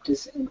the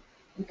practice, and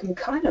you can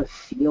kind of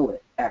feel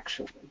it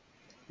actually.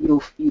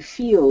 You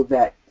feel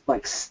that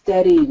like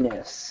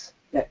steadiness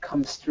that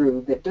comes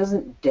through that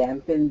doesn't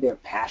dampen their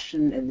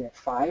passion and their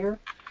fire,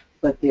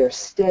 but they're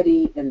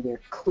steady and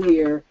they're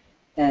clear,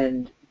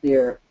 and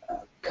their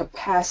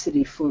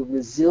capacity for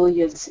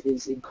resilience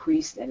is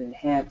increased and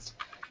enhanced.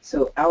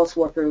 So Alice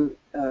Walker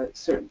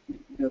certainly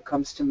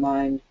comes to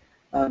mind.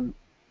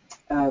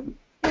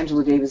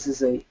 Angela Davis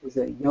is a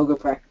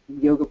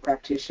yoga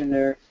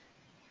practitioner.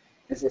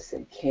 As I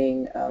said,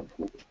 King.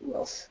 Who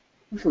else?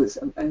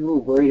 I'm a little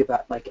worried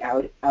about like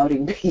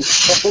outing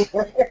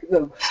people.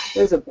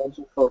 There's a bunch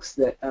of folks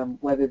that,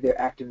 whether they're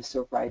activists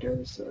or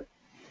writers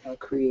or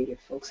creative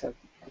folks, have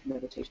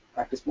meditation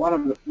practice.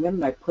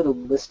 When I put a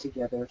list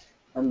together,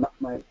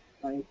 my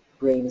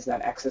brain is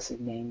not accessing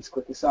names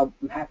quickly, so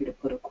I'm happy to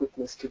put a quick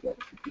list together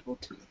for people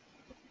to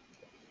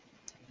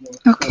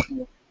go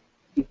more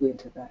deeply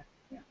into that.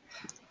 Yeah.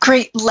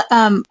 Great. What's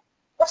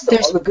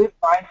the good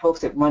fine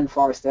folks that run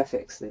Forest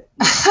Ethics?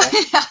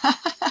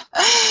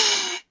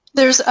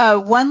 There's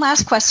one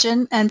last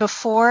question, and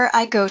before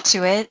I go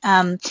to it,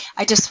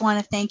 I just want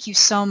to thank you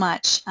so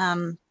much,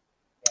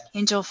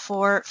 Angel,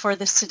 for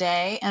this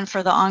today and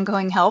for the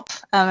ongoing help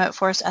at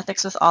Forest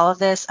Ethics with all of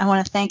this. I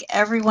want to thank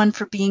everyone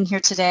for being here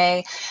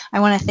today. I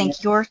want to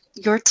thank your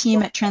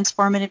team at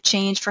Transformative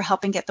Change for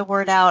helping get the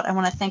word out. I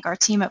want to thank our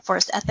team at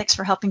Forest Ethics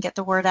for helping get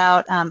the word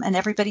out, and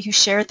everybody who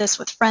shared this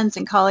with friends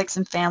and colleagues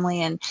and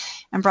family, and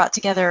brought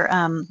together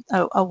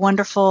a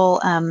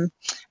wonderful,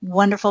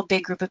 wonderful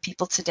big group of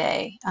people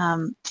today.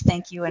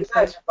 Thank you. And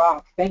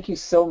thank you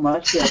so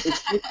much. Yeah,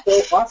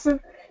 it's so awesome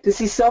to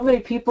see so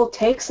many people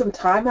take some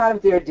time out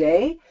of their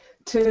day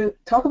to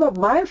talk about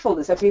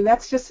mindfulness. I mean,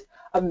 that's just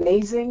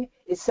amazing.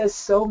 It says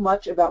so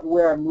much about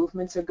where our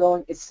movements are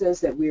going. It says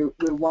that we're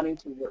wanting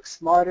to work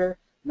smarter,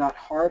 not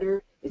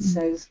harder. It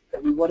says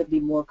that we want to be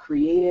more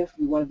creative,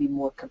 we want to be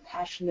more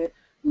compassionate,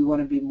 we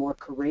want to be more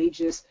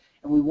courageous,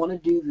 and we want to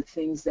do the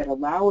things that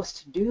allow us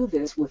to do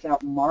this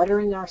without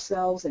martyring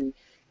ourselves and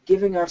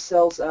giving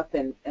ourselves up.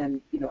 And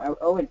and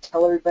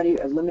tell everybody,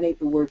 eliminate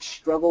the word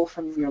struggle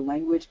from your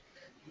language.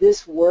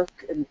 This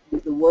work and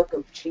the work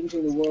of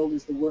changing the world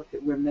is the work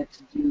that we're meant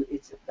to do.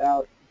 It's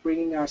about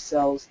bringing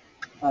ourselves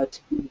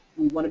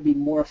we want to be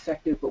more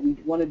effective, but we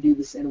want to do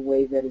this in a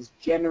way that is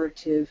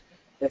generative,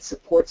 that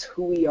supports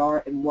who we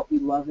are and what we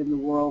love in the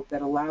world,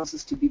 that allows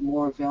us to be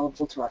more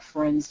available to our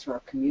friends, to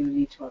our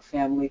community, to our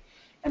family,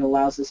 and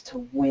allows us to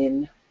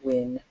win,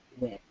 win,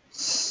 win.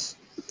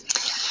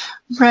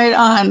 Right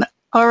on.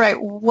 All right,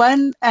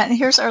 and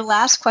here's our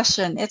last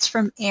question. It's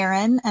from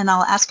Aaron, and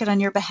I'll ask it on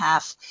your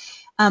behalf.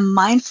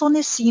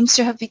 Mindfulness seems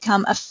to have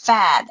become a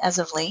fad as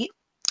of late.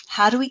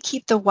 How do we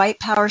keep the white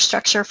power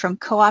structure from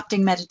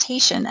co-opting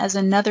meditation as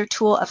another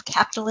tool of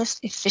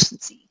capitalist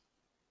efficiency?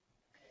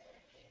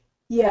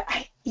 Yeah,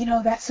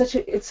 that's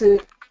it's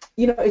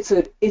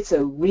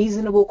a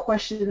reasonable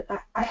question.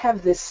 I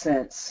have this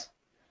sense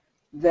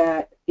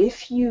that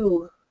if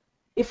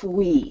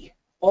we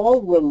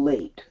all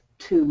relate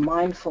to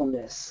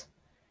mindfulness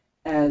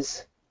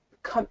as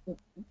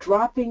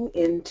dropping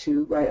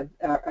into, right,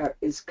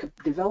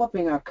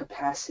 developing our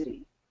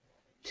capacity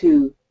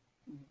to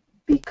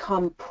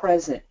become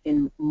present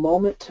in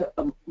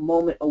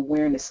moment-to-moment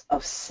awareness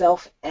of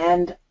self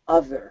and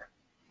other.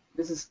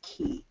 This is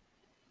key.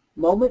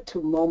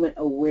 Moment-to-moment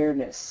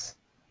awareness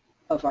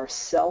of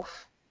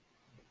ourself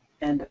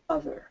and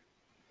other.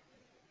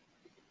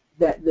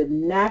 That the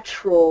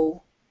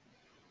natural,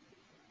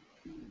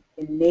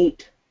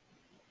 innate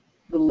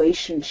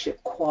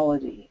relationship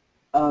quality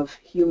of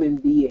human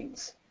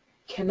beings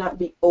cannot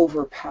be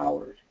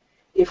overpowered.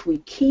 If we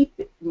keep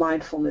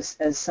mindfulness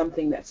as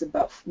something that's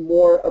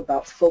more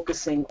about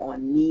focusing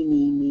on me,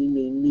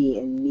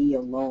 and me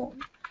alone,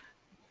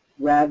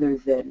 rather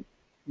than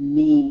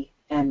me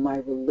and my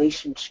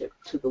relationship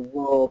to the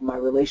world, my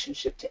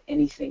relationship to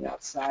anything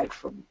outside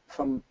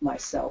from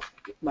myself,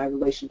 my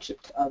relationship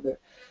to other,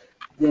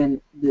 then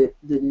the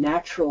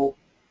natural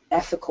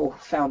ethical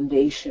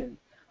foundation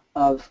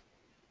of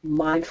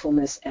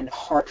mindfulness and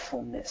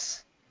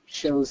heartfulness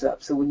shows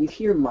up. So when you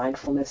hear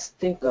mindfulness,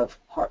 think of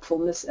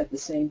heartfulness at the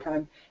same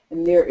time,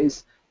 and there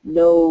is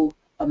no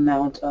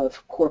amount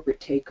of corporate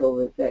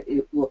takeover that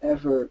it will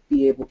ever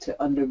be able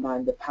to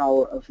undermine the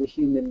power of the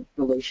human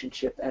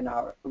relationship and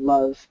our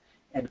love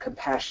and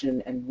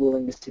compassion and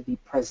willingness to be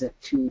present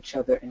to each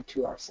other and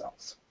to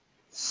ourselves.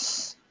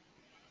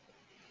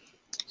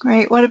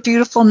 Great. What a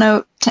beautiful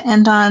note to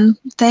end on.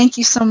 Thank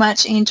you so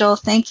much, Angel.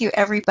 Thank you,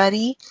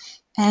 everybody.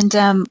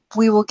 And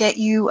we will get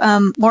you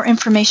more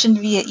information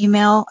via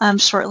email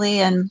shortly.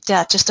 And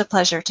yeah, just a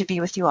pleasure to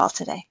be with you all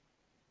today.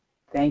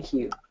 Thank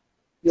you.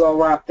 You all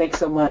rock. Thanks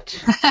so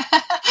much.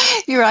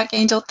 You rock,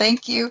 Angel.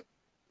 Thank you.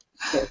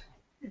 Okay.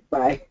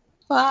 Bye.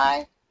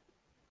 Bye.